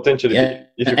 like potentially, and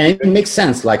it makes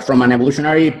sense. Like from an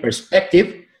evolutionary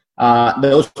perspective,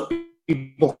 those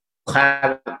people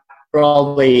have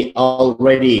probably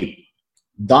already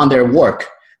done their work.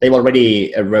 They've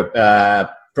already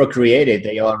procreated.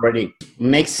 They already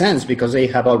make sense because they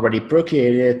have already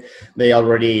procreated. They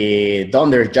already done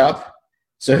their job.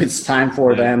 So it's time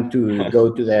for them to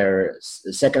go to their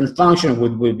second function,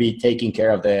 would be taking care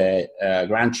of the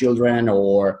grandchildren,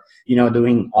 or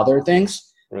doing other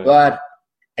things. Right. But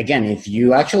again, if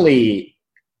you actually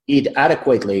eat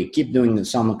adequately, keep doing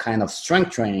some kind of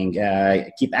strength training,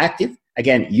 keep active,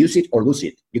 again, use it or lose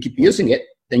it. You keep using it,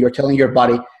 then you're telling your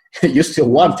body you still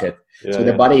want it. So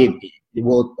the body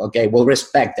will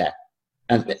respect that.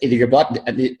 And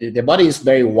the body is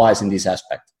very wise in this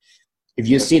aspect. If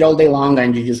you sit all day long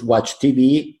and you just watch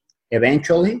TV,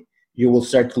 eventually you will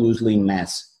start to lose lean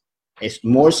mass. It's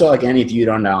more so, again, if you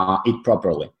don't eat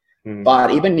properly.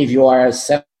 But even if you are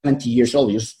 70 years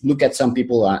old, just look at some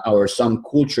people or some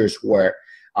cultures where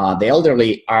the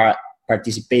elderly are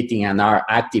participating and are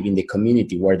active in the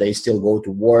community, where they still go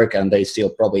to work and they still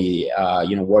probably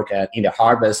work in the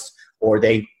harvest, or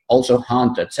they also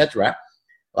hunt, etc.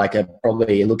 Like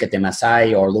probably look at the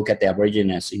Maasai or look at the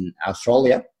Aborigines in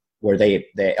Australia, where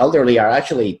the elderly are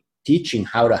actually teaching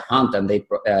how to hunt, and they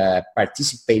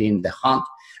participate in the hunt.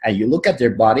 And you look at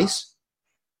their bodies,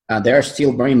 they are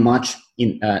still very much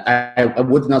in, I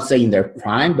would not say in their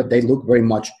prime, but they look very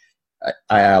much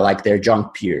like their young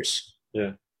peers.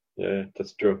 Yeah,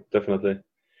 that's true, definitely.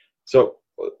 So,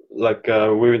 like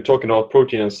we've been talking about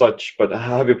protein and such, but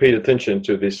have you paid attention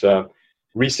to this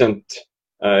recent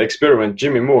experiment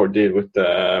Jimmy Moore did with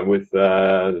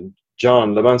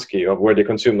John Levansky, of where they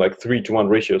consumed like 3-to-1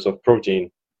 ratios of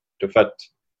protein to fat?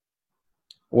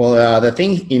 Well, the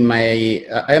thing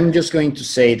I'm just going to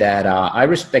say that I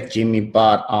respect Jimmy,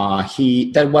 but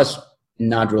that was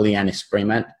not really an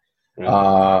experiment.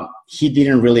 He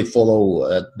didn't really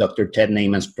follow Dr. Ted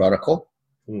Naiman's protocol.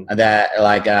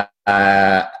 That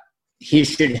he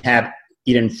should have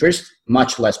eaten first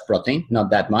much less protein,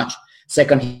 not that much.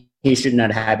 Second, he should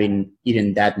not have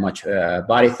eaten that much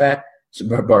body fat,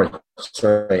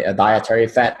 dietary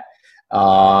fat.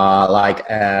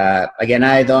 Again,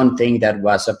 I don't think that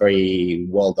was a very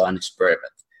well done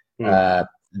experiment.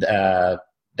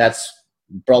 That's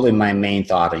probably my main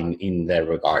thought in that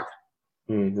regard.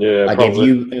 Yeah, like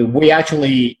probably. if we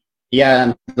actually,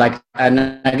 yeah, like,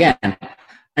 and again,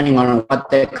 depending on what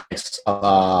the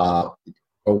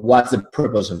or what's the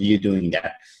purpose of you doing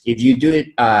that. If you do it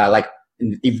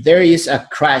if there is a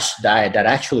crash diet that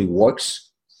actually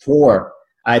works for,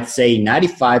 I'd say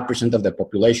 95% of the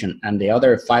population, and the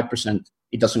other 5%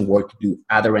 it doesn't work to do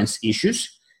adherence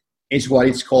issues, is what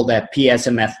it's called a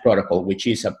PSMF protocol, which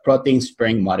is a protein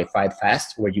sparing modified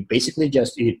fast, where you basically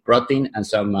just eat protein and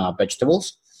some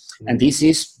vegetables. And this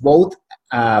is both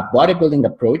a bodybuilding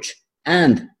approach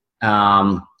and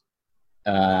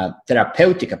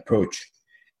therapeutic approach.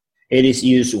 It is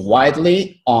used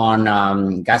widely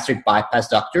on gastric bypass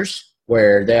doctors,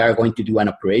 where they are going to do an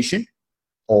operation,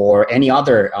 or any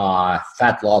other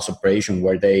fat loss operation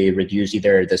where they reduce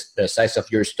either the size of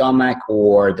your stomach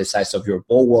or the size of your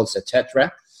bowels,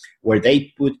 etc., where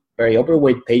they put very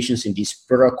overweight patients in this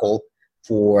protocol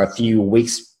for a few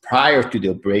weeks prior to the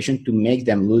operation to make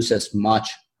them lose as much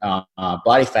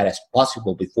body fat as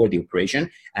possible before the operation.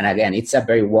 And again, it's a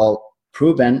very well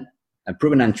proven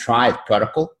and tried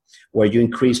protocol where you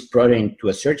increase protein to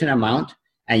a certain amount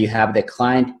and you have the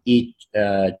client eat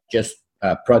just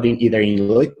protein either in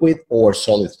liquid or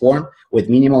solid form with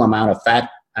minimal amount of fat,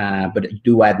 but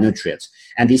do add nutrients.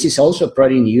 And this is also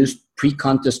protein used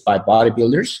pre-contest by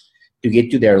bodybuilders to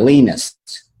get to their leanest.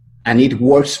 And it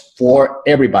works for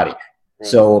everybody. Right.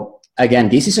 So again,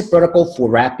 this is a protocol for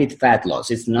rapid fat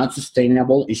loss. It's not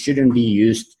sustainable. It shouldn't be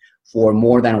used for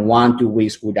more than 1-2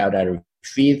 weeks without a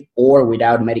feed or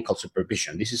without medical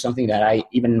supervision. This is something that I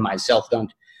even myself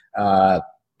don't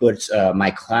put my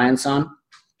clients on.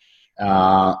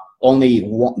 Only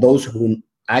those who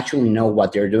actually know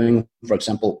what they're doing, for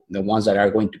example, the ones that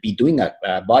are going to be doing a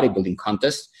bodybuilding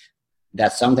contest,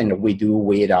 that's something that we do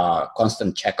with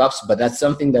constant checkups, but that's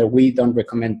something that we don't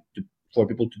recommend for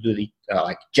people to do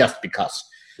just because.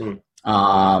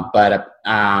 But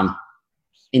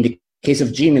in the case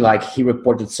of Jimmy, he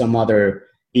reported some other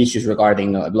issues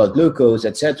regarding blood glucose,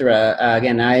 etc.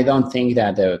 Again, I don't think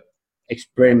that the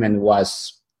experiment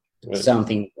was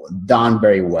something done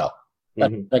very well.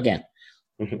 But again.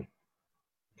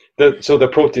 So the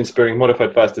protein sparing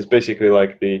modified fast is basically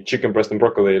like the chicken breast and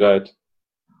broccoli diet?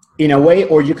 In a way,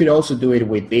 or you could also do it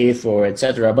with beef or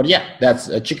etc. But yeah, that's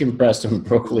a chicken breast and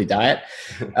broccoli diet.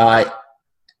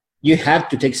 You have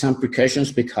to take some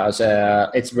precautions because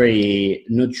it's very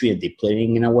nutrient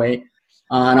depleting in a way.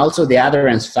 And also the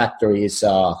adherence factor is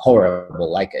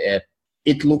horrible.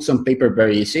 It looks on paper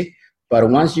very easy, but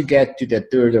once you get to the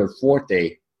third or fourth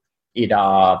day, it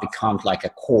becomes like a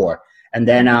core. And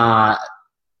then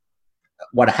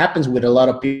what happens with a lot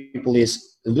of people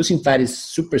is losing fat is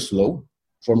super slow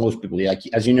for most people.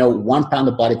 As you know, 1 pound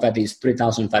of body fat is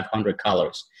 3,500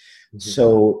 calories.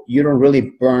 So you don't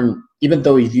really burn, even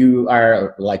though if you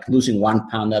are losing 1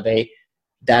 pound a day,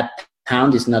 that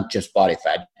pound is not just body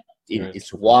fat.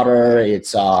 It's water,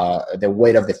 it's the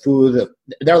weight of the food.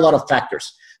 There are a lot of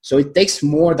factors. So it takes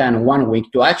more than 1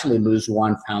 week to actually lose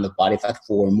 1 pound of body fat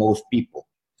for most people.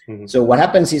 So what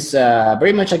happens is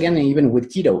very much, again, even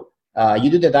with keto,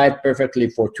 you do the diet perfectly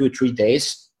for 2 or 3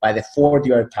 days. By the 4th,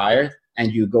 you are tired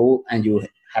and you go and you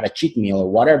have a cheat meal or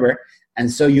whatever.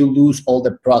 And so you lose all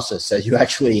the process that you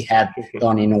actually had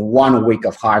done in 1 week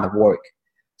of hard work.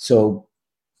 So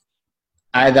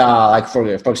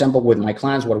for example, with my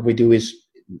clients, what we do is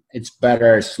it's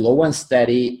better slow and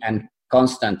steady and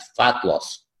constant fat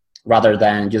loss rather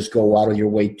than just go out of your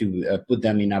way to put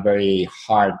them in a very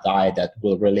hard diet that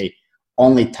will really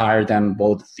only tire them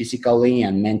both physically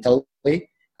and mentally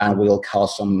and will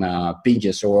cause some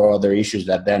binges or other issues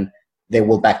that then they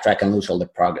will backtrack and lose all the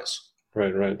progress.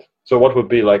 Right. So what would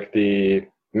be the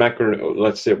macro,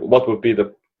 let's say, what would be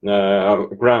the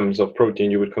grams of protein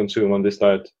you would consume on this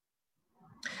diet?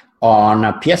 On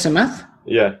PSMF?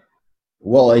 Yeah.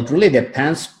 Well, it really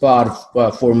depends, but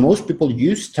for most people,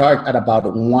 you start at about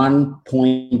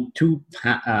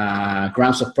 1.2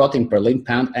 grams of protein per lean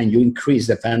pound, and you increase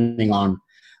depending on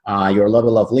your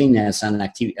level of leanness and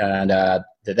the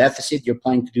deficit you're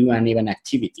planning to do, and even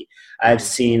activity. I've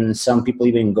seen some people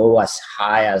even go as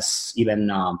high as even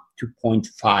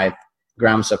 2.5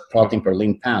 grams of protein per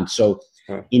lean pound. So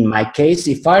in my case,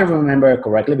 if I remember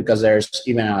correctly, because there's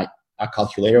even a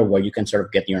calculator where you can sort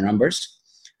of get your numbers,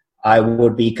 I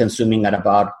would be consuming at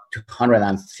about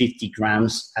 250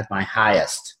 grams at my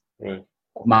highest.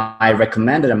 My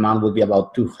recommended amount would be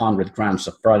about 200 grams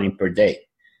of protein per day.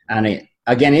 And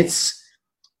again,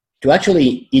 to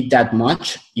actually eat that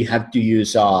much, you have to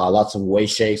use lots of whey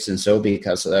shakes and so,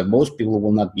 because most people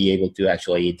will not be able to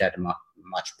actually eat that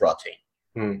much protein.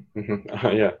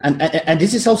 Yeah. And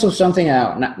this is also something,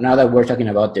 now that we're talking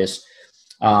about this,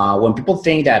 when people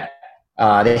think that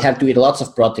they have to eat lots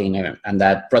of protein and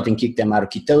that protein kick them out of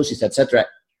ketosis, etc.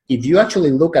 If you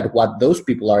actually look at what those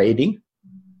people are eating,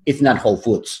 it's not whole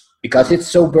foods, because it's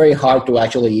so very hard to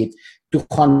actually eat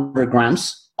 200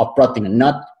 grams of protein, and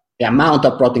not the amount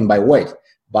of protein by weight,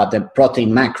 but the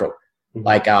protein macro.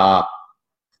 Like, I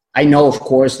know, of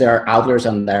course, there are outliers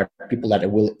and there are people that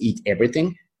will eat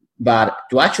everything, but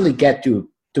to actually get to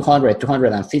 200,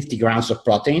 250 grams of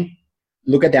protein,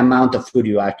 look at the amount of food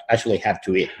you actually have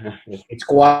to eat. It's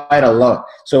quite a lot.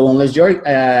 So unless you're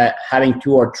having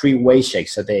 2 or 3 whey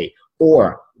shakes a day,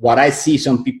 or what I see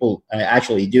some people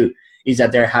actually do is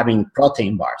that they're having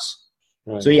protein bars.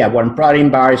 Right. So yeah, one protein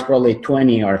bar is probably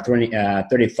 20 or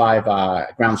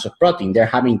 35 grams of protein. They're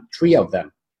having 3 of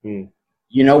them.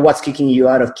 You know what's kicking you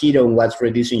out of keto and what's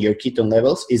reducing your ketone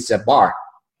levels is a bar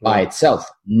by itself,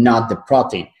 not the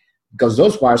protein. Because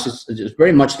those bars is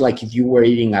very much like if you were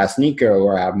eating a Snicker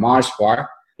or a Mars bar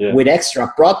with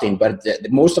extra protein, but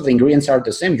most of the ingredients are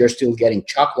the same. You're still getting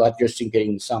chocolate, you're still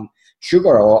getting some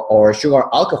sugar or sugar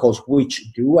alcohols,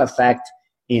 which do affect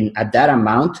at that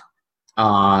amount,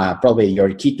 probably your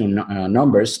ketone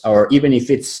numbers, or even if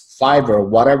it's fiber or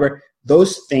whatever,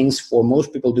 those things for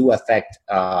most people do affect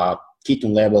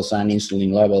ketone levels and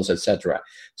insulin levels, etc.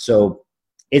 So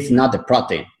it's not the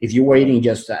protein. If you were eating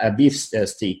just a beef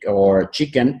steak or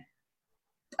chicken,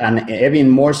 and even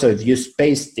more so if you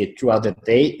spaced it throughout the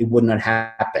day, it would not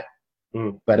happen.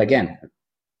 But again,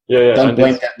 don't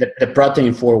blame the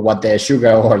protein for what the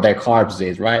sugar or the carbs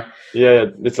is, right? Yeah,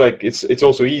 it's like it's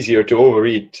also easier to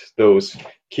overeat those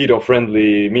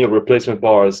keto-friendly meal replacement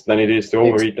bars than it is to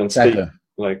overeat on steak.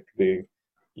 Like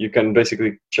you can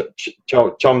basically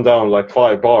chum down like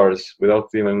 5 bars without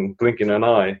even blinking an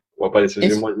eye. Well, but it's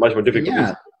much more difficult.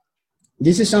 Yeah,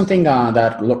 this is something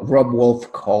that Rob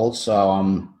Wolf calls.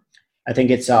 I think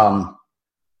it's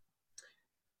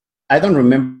I don't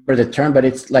remember the term, but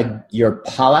it's like your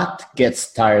palate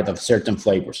gets tired of certain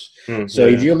flavors. So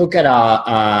if you look at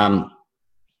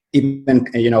even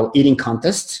eating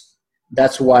contests,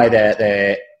 that's why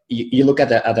you look at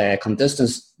the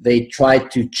contestants, they try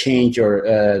to change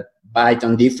or bite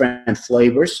on different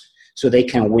flavors so they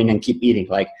can win and keep eating.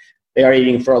 Like they are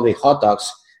eating probably hot dogs,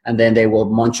 and then they will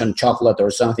munch on chocolate or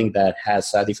something that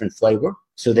has a different flavor,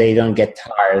 so they don't get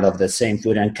tired of the same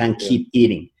food and can keep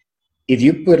eating. If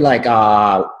you put like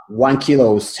 1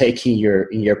 kilo steak in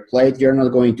your plate, you're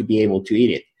not going to be able to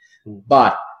eat it.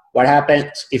 But what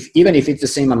happens even if it's the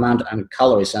same amount of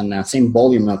calories and the same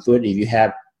volume of food, if you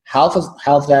have half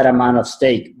that amount of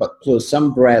steak, but plus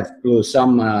some bread, plus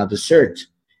some dessert,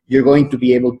 you're going to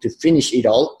be able to finish it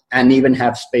all and even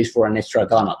have space for an extra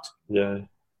donut.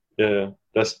 Yeah,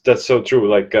 that's so true.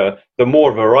 Like the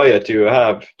more variety you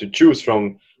have to choose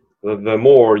from, the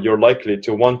more you're likely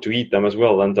to want to eat them as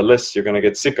well, and the less you're gonna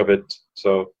get sick of it.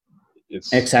 So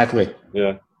it's exactly.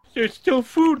 Yeah. There's still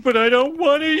food, but I don't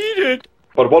want to eat it.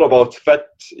 But what about fat?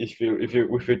 If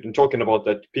you've been talking about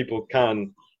that, people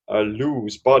can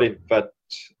lose body fat,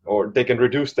 or they can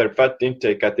reduce their fat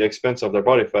intake at the expense of their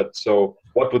body fat. So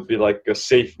what would be like a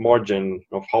safe margin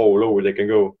of how low they can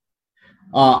go?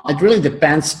 It really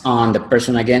depends on the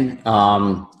person again.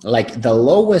 Like the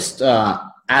lowest,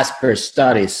 as per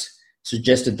studies,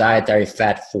 suggested dietary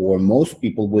fat for most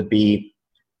people would be,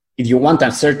 if you want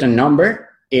a certain number,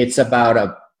 it's about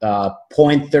a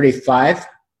 0.35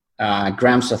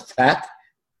 grams of fat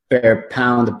per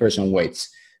pound the person weighs.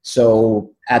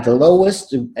 So at the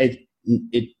lowest,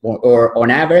 or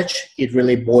on average, it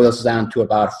really boils down to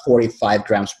about 45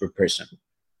 grams per person.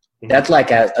 That's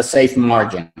like a safe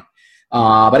margin.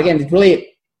 But again,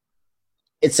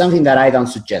 it's something that I don't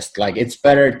suggest. Like, it's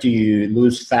better to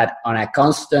lose fat on a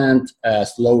constant,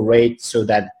 slow rate, so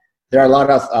that there are a lot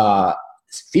of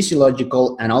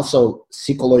physiological and also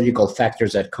psychological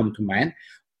factors that come to mind.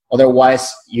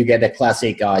 Otherwise, you get the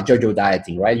classic JoJo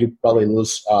dieting, right? You probably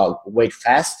lose weight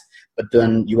fast, but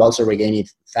then you also regain it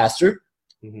faster,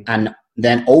 and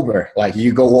then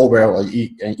you go over.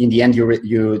 In the end,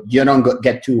 you don't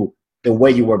get to the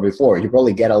way you were before. You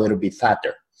probably get a little bit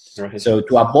fatter. Right. So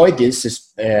to avoid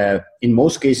this, in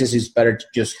most cases, it's better to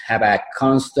just have a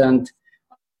constant,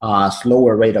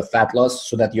 slower rate of fat loss,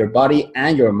 so that your body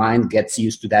and your mind gets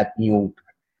used to that new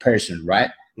person,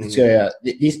 right? So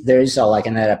there is like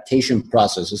an adaptation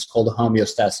process. It's called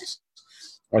homeostasis.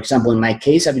 For example, in my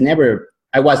case,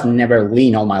 I was never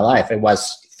lean all my life. I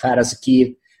was fat as a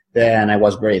kid, Then I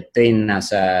was very thin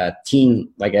as a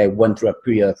teen. Like I went through a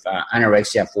period of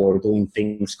anorexia for doing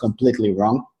things completely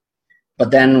wrong.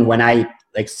 But then when I,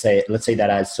 let's say that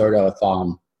I sort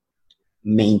of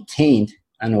maintained,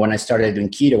 and when I started doing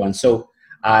keto, and so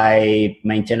I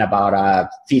maintained about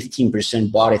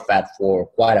 15% body fat for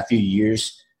quite a few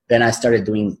years. Then I started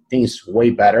doing things way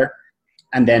better.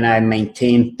 And then I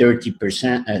maintained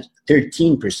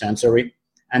 13%, sorry.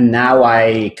 And now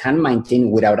I can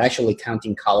maintain without actually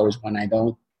counting calories when I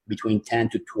don't between 10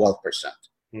 to 12%.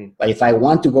 But if I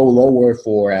want to go lower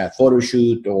for a photo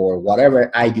shoot or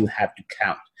whatever, I do have to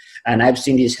count. And I've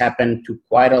seen this happen to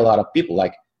quite a lot of people.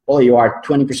 Like, oh, you are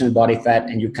 20% body fat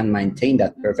and you can maintain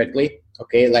that perfectly.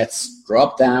 Okay, let's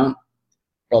drop down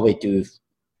probably to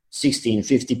 16,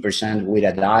 50% with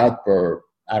a diet for,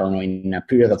 I don't know, in a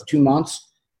period of 2 months.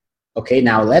 Okay,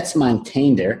 now let's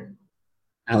maintain there.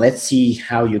 And let's see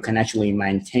how you can actually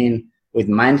maintain with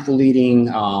mindful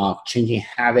eating, changing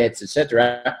habits,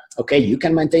 etc. Okay, you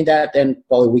can maintain that, then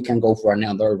probably we can go for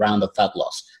another round of fat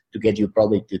loss to get you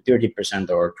probably to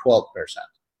 30% or 12%.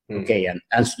 Okay, and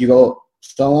as you go,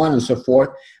 so on and so forth,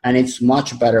 and it's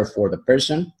much better for the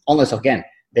person, unless again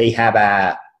they have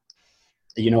a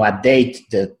date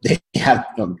that they have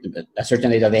a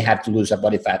certain date that they have to lose a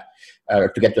body fat or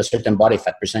to get to a certain body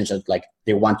fat percentage, like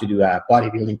they want to do a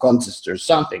bodybuilding contest or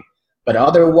something. But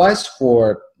otherwise,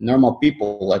 for normal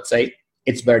people, let's say,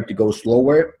 it's better to go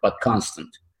slower but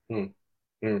constant.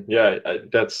 Yeah,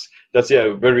 that's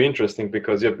very interesting,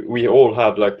 because we all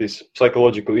have like these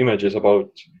psychological images about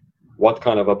what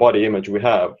kind of a body image we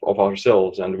have of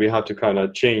ourselves, and we have to kind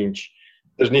of change.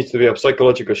 There needs to be a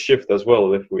psychological shift as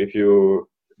well if you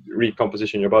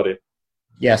recomposition your body.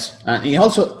 Yes, and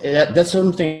also that's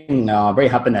something very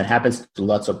that happens to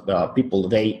lots of people.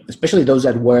 They, especially those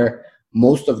that were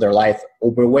most of their life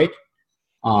overweight,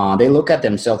 they look at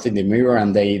themselves in the mirror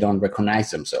and they don't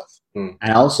recognize themselves.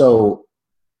 And also,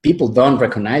 people don't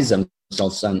recognize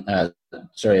themselves, and the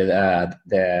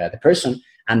person,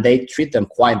 and they treat them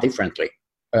quite differently,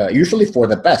 usually for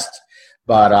the best.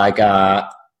 But like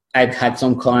I've had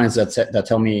some clients that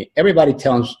tell me, everybody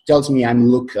tells me I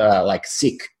look like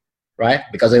sick, right?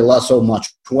 Because they lost so much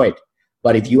weight.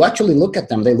 But if you actually look at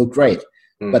them, they look great.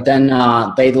 But then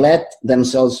they let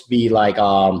themselves be like,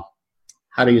 how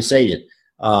do you say it?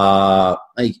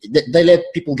 Like they let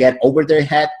people get over their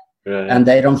head, and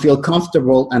they don't feel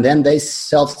comfortable, and then they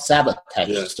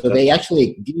self-sabotage. So they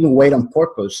actually gain weight on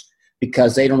purpose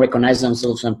because they don't recognize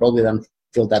themselves and probably don't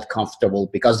feel that comfortable,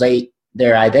 because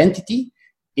their identity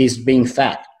is being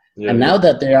fat. And now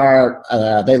that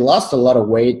they lost a lot of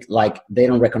weight, like they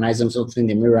don't recognize themselves in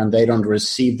the mirror and they don't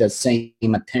receive the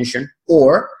same attention.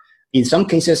 Or in some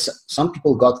cases, some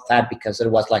people got fat because it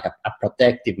was like a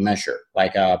protective measure.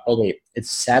 Like probably,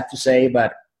 it's sad to say,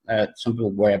 but some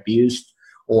people were abused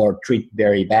or treated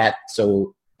very bad.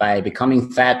 So by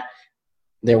becoming fat,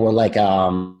 they were like,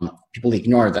 people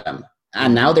ignore them.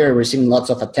 And now they're receiving lots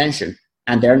of attention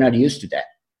and they're not used to that.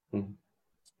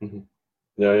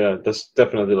 Yeah, that's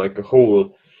definitely like a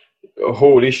whole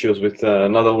issues with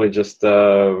not only just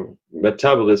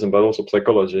metabolism but also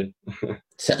psychology.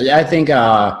 So I think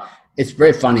it's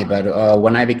very funny, but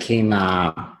when I became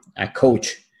a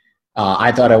coach,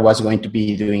 I thought I was going to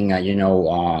be doing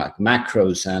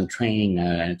macros and training,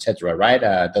 etc. Right?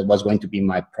 That was going to be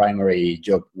my primary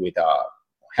job with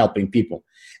helping people.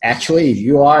 Actually, if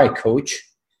you are a coach,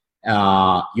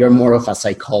 you're more of a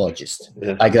psychologist.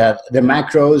 Like the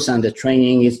macros and the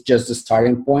training is just the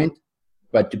starting point,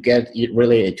 but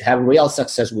to have real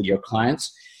success with your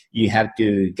clients, you have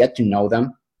to get to know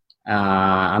them,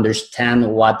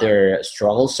 understand what their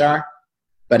struggles are,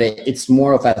 but it's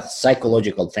more of a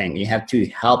psychological thing. You have to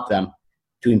help them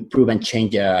to improve and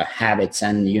change habits,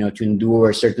 and to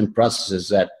endure certain processes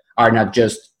that are not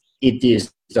just eat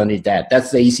this, don't eat that.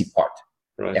 That's the easy part.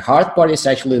 Right. The hard part is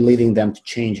actually leading them to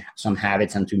change some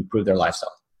habits and to improve their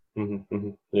lifestyle.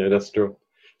 Yeah, that's true.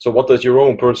 So what does your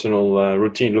own personal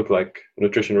routine look like,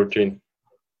 nutrition routine?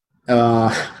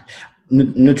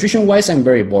 Nutrition-wise, I'm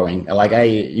very boring. Like I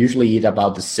usually eat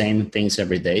about the same things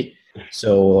every day.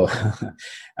 So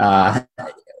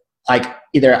like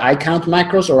either I count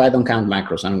macros or I don't count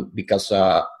macros. And because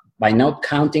by not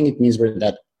counting, it means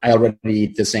that I already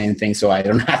eat the same thing, so I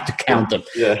don't have to count them.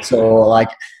 So like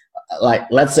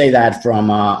let's say that from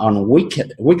on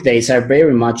weekdays I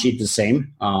very much eat the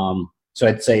same. So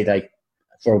I'd say like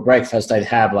for breakfast I'd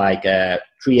have like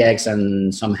 3 eggs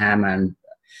and some ham and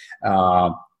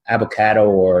avocado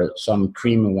or some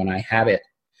cream when I have it.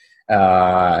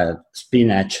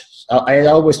 Spinach. I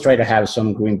always try to have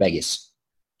some green veggies.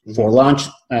 For lunch,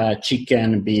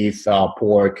 chicken, beef,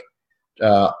 pork.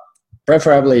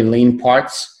 preferably lean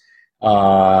parts,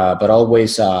 but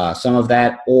always some of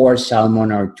that, or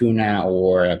salmon or tuna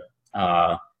or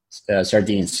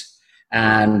sardines.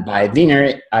 And by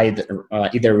dinner, I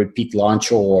either repeat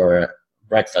lunch or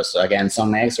breakfast. So again,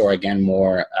 some eggs, or again,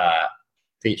 more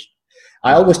fish.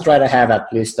 I always try to have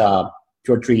at least 2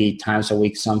 or 3 times a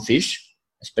week some fish,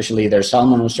 especially either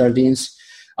salmon or sardines.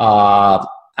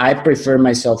 I prefer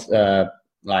myself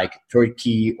like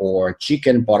turkey or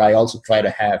chicken, but I also try to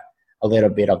have a little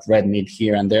bit of red meat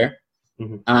here and there.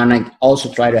 Mm-hmm. And I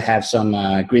also try to have some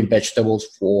green vegetables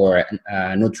for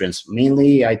nutrients.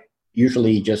 Mainly, I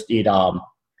usually just eat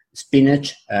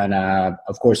spinach and,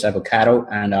 of course, avocado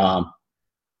and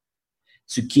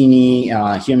zucchini.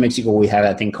 Here in Mexico, we have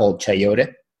a thing called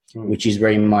chayote, which is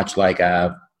very much like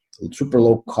a super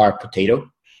low-carb potato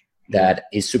that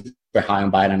is super high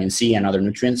on vitamin C and other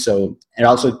nutrients. So it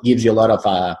also gives you a lot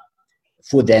of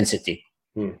food density.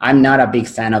 I'm not a big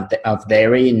fan of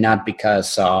dairy, not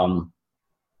because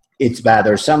it's bad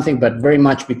or something, but very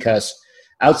much because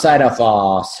outside of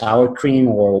sour cream,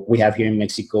 or we have here in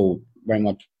Mexico very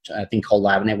much a thing called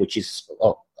labne, which is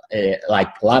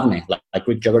like labne, like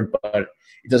Greek yogurt, but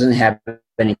it doesn't have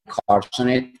any carbs on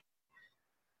it.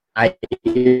 I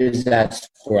use that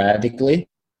sporadically.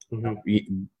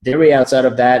 Mm-hmm. Dairy outside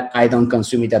of that, I don't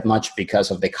consume it that much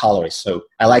because of the calories. So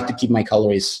I like to keep my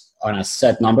calories on a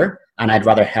set number, and I'd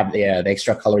rather have the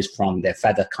extra calories from the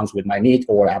fat that comes with my meat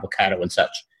or avocado and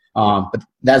such. But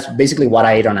that's basically what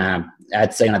I eat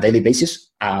I'd say on a daily basis.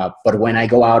 But when I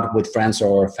go out with friends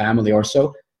or family or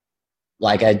so,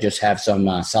 like I just have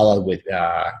some salad with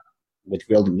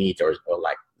grilled meat or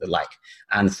like the like.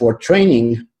 And for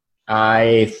training,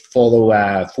 I follow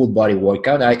a full body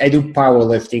workout. I do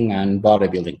powerlifting and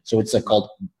bodybuilding. So it's called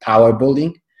power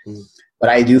building, but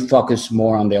I do focus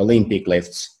more on the Olympic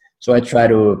lifts. So I try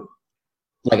to,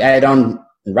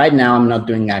 right now I'm not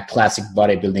doing a classic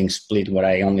bodybuilding split where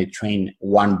I only train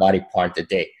one body part a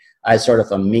day. I sort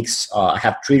of a mix. I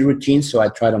have 3 routines, so I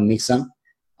try to mix them,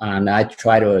 and I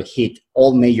try to hit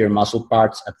all major muscle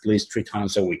parts at least 3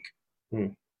 times a week.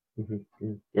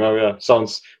 Mm-hmm. Well, yeah,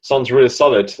 sounds really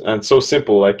solid and so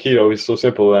simple. Like keto is so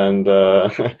simple and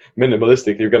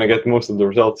minimalistic. You're gonna get most of the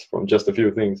results from just a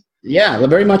few things. Yeah,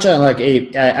 very much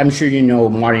I'm sure you know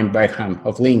Martin Bergham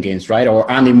of Lean Gains, right? Or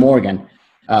Andy Morgan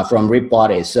from Rip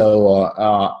Body. So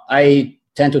I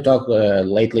tend to talk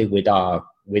lately with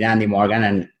Andy Morgan,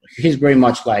 and he's very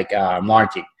much like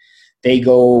Marty. They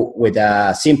go with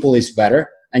simple is better,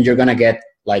 and you're gonna get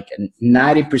like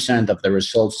 90% of the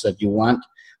results that you want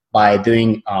by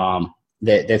doing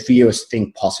the fewest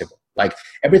thing possible. Like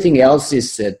everything else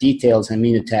is details and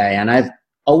minutiae, and I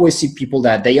always see people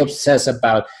that they obsess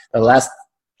about the last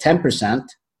 10%,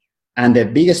 and the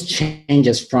biggest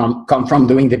changes come from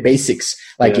doing the basics.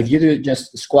 Like if you do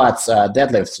just squats,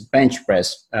 deadlifts, bench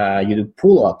press, you do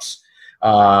pull-ups,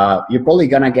 you're probably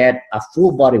gonna get a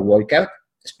full body workout,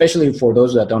 especially for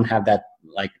those that don't have that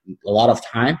like a lot of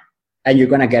time, and you're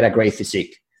gonna get a great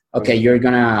physique. Okay, you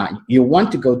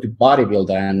want to go to bodybuild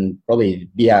and probably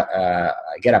get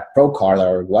a pro card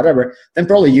or whatever, then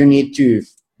probably you need to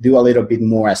do a little bit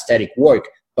more aesthetic work.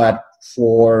 But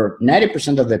for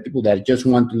 90% of the people that just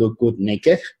want to look good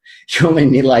naked, you only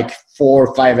need like 4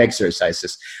 or 5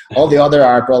 exercises. All the other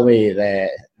are probably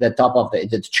the top of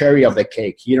the cherry of the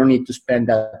cake. You don't need to spend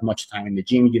that much time in the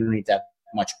gym. You don't need that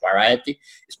much variety,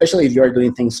 especially if you're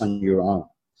doing things on your own.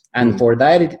 And for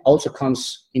that, it also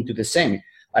comes into the same.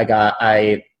 Like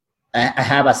I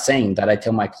have a saying that I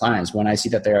tell my clients when I see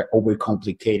that they're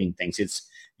overcomplicating things. It's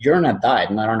you're on a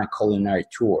diet, not on a culinary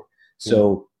tour.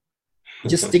 So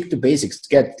just stick to basics.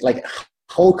 Get like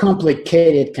how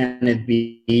complicated can it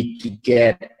be to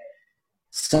get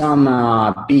some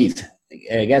beef,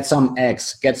 get some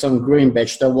eggs, get some green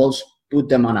vegetables, put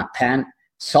them on a pan,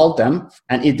 salt them,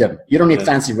 and eat them. You don't need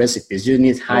fancy recipes. You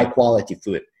need high quality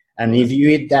food. And if you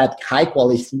eat that high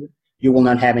quality food, you will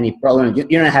not have any problem. You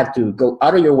don't have to go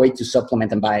out of your way to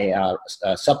supplement and buy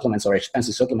supplements or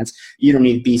expensive supplements. You don't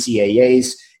need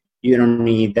BCAAs. You don't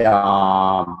need,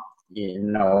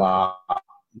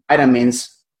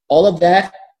 vitamins. All of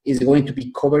that is going to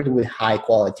be covered with high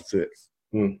quality food.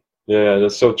 Yeah,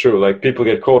 that's so true. Like people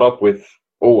get caught up with,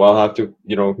 I'll have to,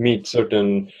 meet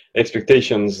certain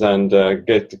expectations and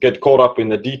get caught up in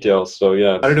the details. So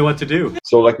yeah, I don't know what to do.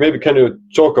 So like maybe can you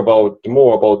talk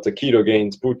more about the Keto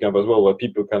Gains Bootcamp as well, where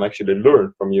people can actually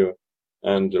learn from you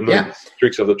and learn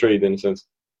tricks of the trade in a sense?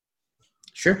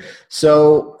 Sure.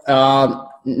 So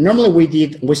normally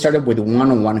we started with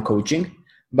one-on-one coaching,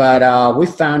 but we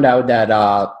found out that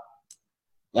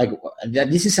that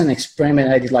this is an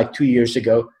experiment I did like 2 years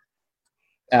ago.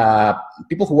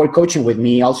 people who were coaching with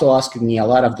me also asked me a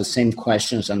lot of the same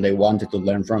questions, and they wanted to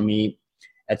learn from me,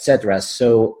 etc.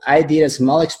 So I did a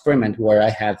small experiment where I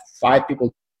had 5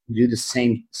 people do the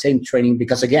same training,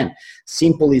 because again,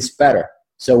 simple is better.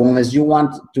 So unless you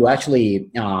want to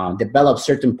actually develop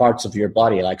certain parts of your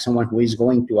body, like someone who is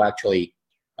going to actually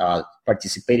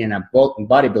participate in a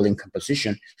bodybuilding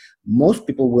competition, most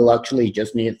people will actually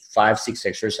just need 5-6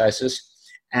 exercises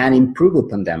and improve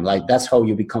upon them. Like, that's how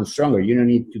you become stronger. You don't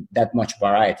need that much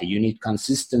variety. You need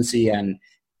consistency and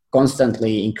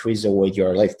constantly increase the weight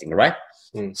you're lifting, right?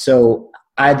 So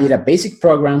I did a basic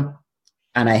program,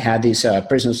 and I had these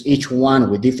persons, each one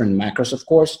with different macros, of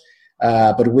course,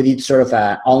 but we did sort of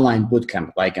an online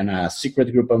bootcamp, like in a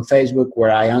secret group on Facebook,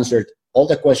 where I answered all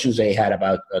the questions they had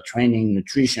about training,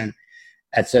 nutrition,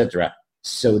 etc.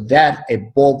 So that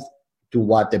evolved to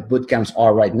what the bootcamps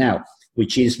are right now,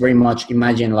 which is very much,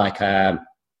 imagine like a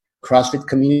CrossFit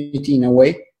community in a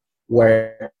way,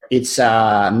 where it's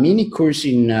a mini course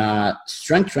in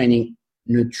strength training,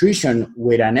 nutrition,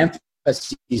 with an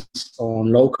emphasis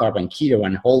on low carb and keto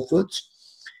and whole foods,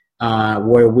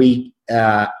 where we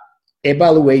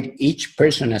evaluate each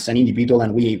person as an individual,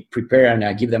 and we prepare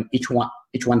and give them each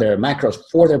one their macros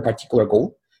for their particular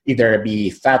goal, either it be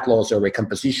fat loss or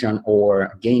recomposition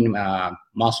or gain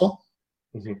muscle.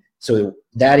 So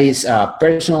that is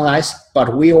personalized,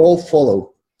 but we all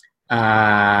follow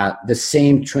the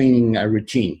same training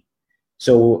routine.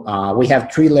 So we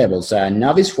have 3 levels: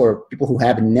 novice for people who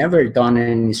have never done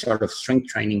any sort of strength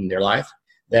training in their life,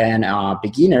 then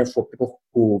beginner for people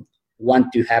who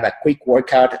want to have a quick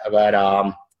workout, but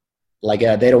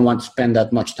they don't want to spend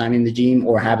that much time in the gym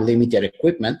or have limited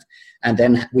equipment. And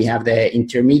then we have the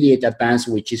intermediate advanced,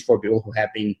 which is for people who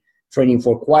have been training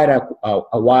for quite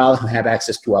a while, who have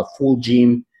access to a full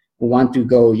gym, who want to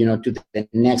go, to the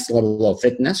next level of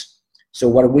fitness. So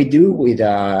what we do with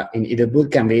in the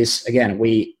bootcamp is, again,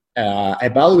 we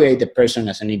evaluate the person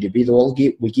as an individual.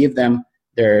 We give them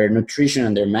their nutrition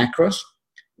and their macros.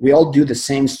 We all do the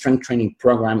same strength training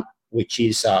program, which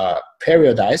is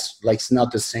periodized, like it's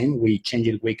not the same. We change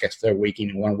it week after week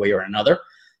in one way or another.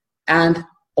 And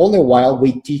all the while,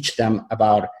 we teach them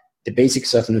about the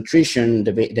basics of nutrition,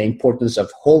 the importance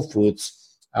of whole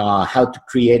foods, how to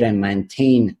create and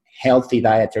maintain healthy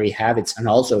dietary habits, and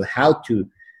also how to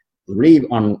live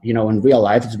on, in real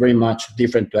life. It's very much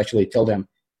different to actually tell them,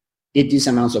 eat these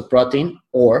amounts of protein,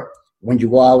 or when you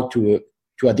go out to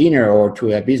a dinner or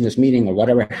to a business meeting or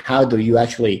whatever, how do you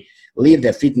actually live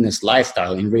the fitness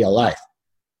lifestyle in real life?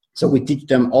 So we teach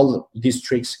them all these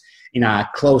tricks in a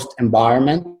closed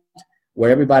environment where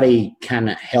everybody can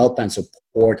help and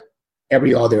support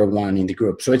every other one in the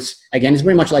group. So it's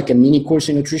very much like a mini course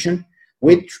in nutrition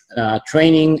with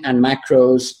training and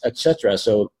macros, etc.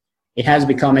 So it has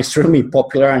become extremely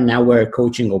popular, and now we're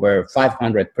coaching over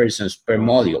 500 persons per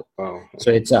module. Wow.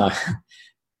 So it's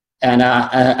and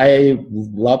I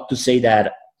love to say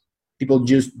that people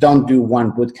just don't do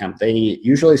one bootcamp. They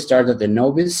usually start at the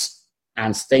novice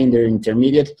and stay in their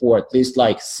intermediate for at least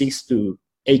like 6 to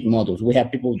 8 modules. We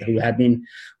have people who have been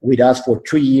with us for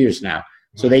 3 years now.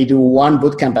 So they do one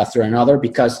bootcamp after another,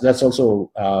 because that's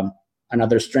also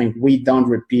another strength. We don't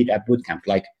repeat a bootcamp.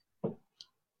 Like,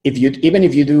 even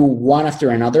if you do one after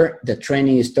another, the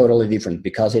training is totally different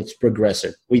because it's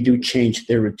progressive. We do change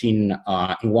the routine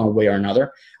in one way or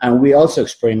another, and we also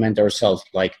experiment ourselves.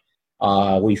 Like,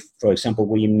 for example,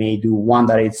 we may do one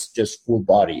that is just full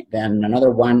body. Then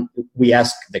another one, we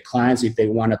ask the clients if they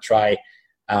want to try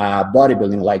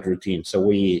bodybuilding-like routine. So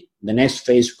the next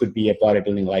phase could be a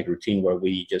bodybuilding-like routine where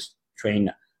we just train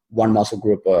one muscle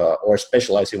group or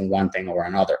specialize in one thing or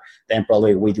another. Then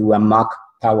probably we do a mock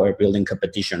power building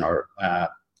competition, or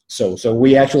so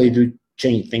we actually do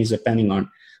change things depending on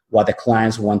what the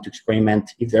clients want to experiment,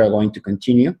 if they're going to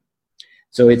continue.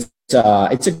 So it's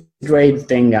a great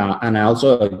thing, and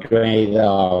also a great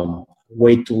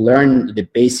way to learn the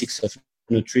basics of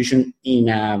nutrition in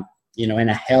a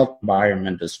health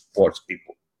environment that supports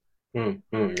people.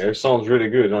 It sounds really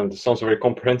good, and it sounds very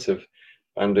comprehensive,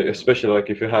 and especially like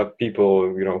if you have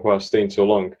people who are staying so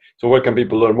long. So where can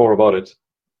people learn more about it?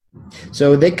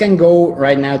 So they can go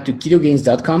right now to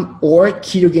ketogains.com or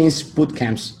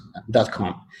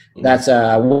ketogainsbootcamps.com. That's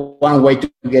one way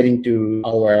to get into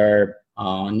our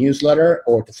newsletter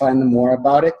or to find more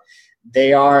about it.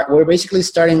 We're basically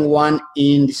starting one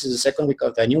this is the second week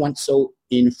of the new one. So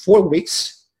in 4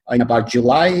 weeks, in about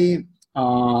July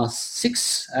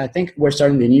 6, I think we're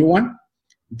starting the new one.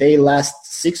 They last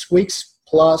 6 weeks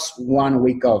plus 1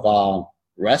 week of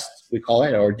rest, we call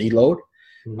it, or deload.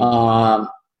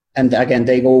 And again,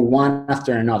 they go one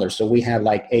after another. So we have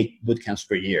like 8 bootcamps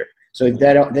per year. So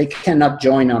if they cannot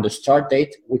join on the start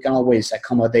date, we can always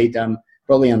accommodate them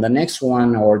probably on the next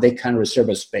one, or they can reserve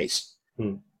a space.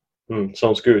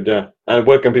 Sounds good, yeah. And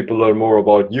where can people learn more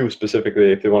about you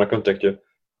specifically if they want to contact you?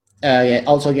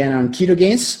 Also, again, on Keto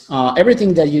Gains,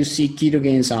 everything that you see Keto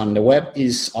Gains on the web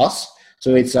is us.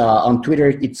 So it's on Twitter,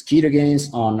 it's Keto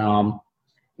Gains. On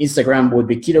Instagram would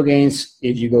be Keto Gains.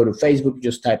 If you go to Facebook,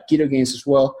 just type Keto Gains as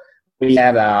well. We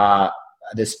have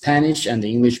the Spanish and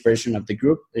the English version of the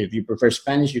group. If you prefer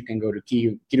Spanish, you can go to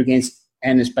Keto Gains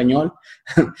en Español.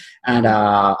 And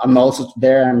I'm also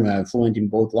there. I'm fluent in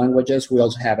both languages. We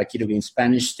also have a Keto Gains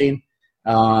Spanish team.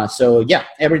 So yeah,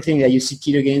 everything that you see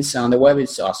Keto Gains on the web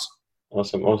is us.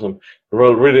 Awesome.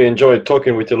 Well, really enjoyed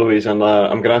talking with you, Luis. And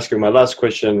I'm going to ask you my last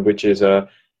question, which is,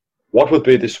 what would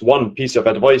be this one piece of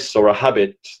advice or a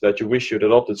habit that you wish you'd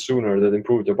adopted sooner that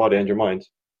improved your body and your mind?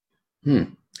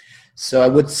 So I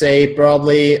would say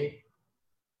probably,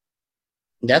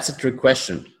 that's a trick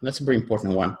question. That's a very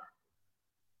important one.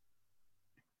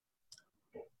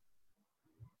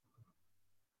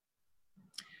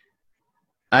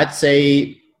 I'd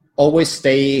say always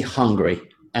stay hungry.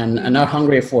 And not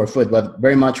hungry for food, but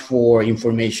very much for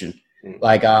information.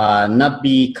 Like not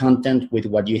be content with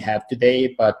what you have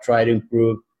today, but try to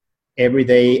improve every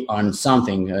day on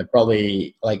something.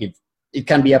 Probably like it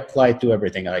can be applied to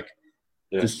everything, like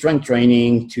to strength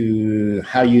training, to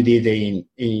how you did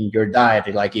in your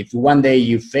diet. Like if one day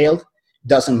you failed,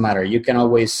 doesn't matter. You can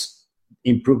always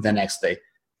improve the next day.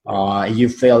 If you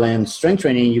fail in strength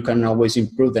training, you can always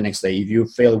improve the next day. If you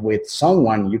fail with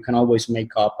someone, you can always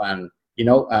make up and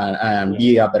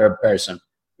be a better person.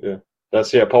 Yeah,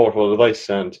 that's powerful advice,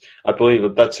 and I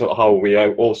believe that's how we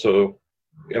also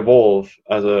evolve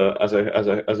as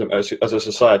a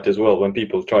society as well. When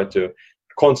people try to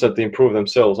constantly improve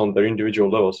themselves on their individual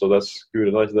level, so that's good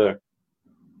advice there.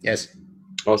 Yes.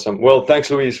 Awesome. Well, thanks,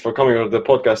 Luis, for coming on the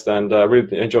podcast, and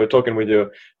really enjoyed talking with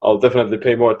you. I'll definitely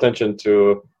pay more attention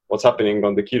to what's happening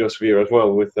on the keto sphere as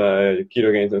well with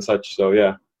Keto Gains and such. So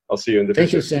yeah. I'll see you in the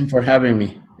future. Thank you, Sam, for having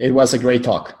me. It was a great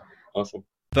talk. Awesome.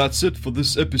 That's it for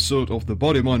this episode of the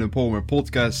Body Mind Empowerment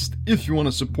Podcast. If you want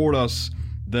to support us,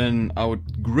 then I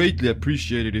would greatly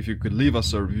appreciate it if you could leave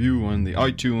us a review on the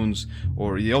iTunes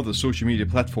or the other social media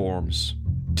platforms.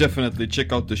 Definitely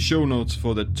check out the show notes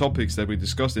for the topics that we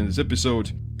discussed in this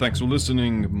episode. Thanks for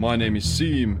listening. My name is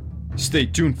Seem. Stay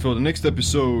tuned for the next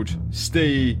episode.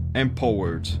 Stay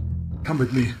empowered. Come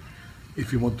with me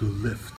if you want to lift.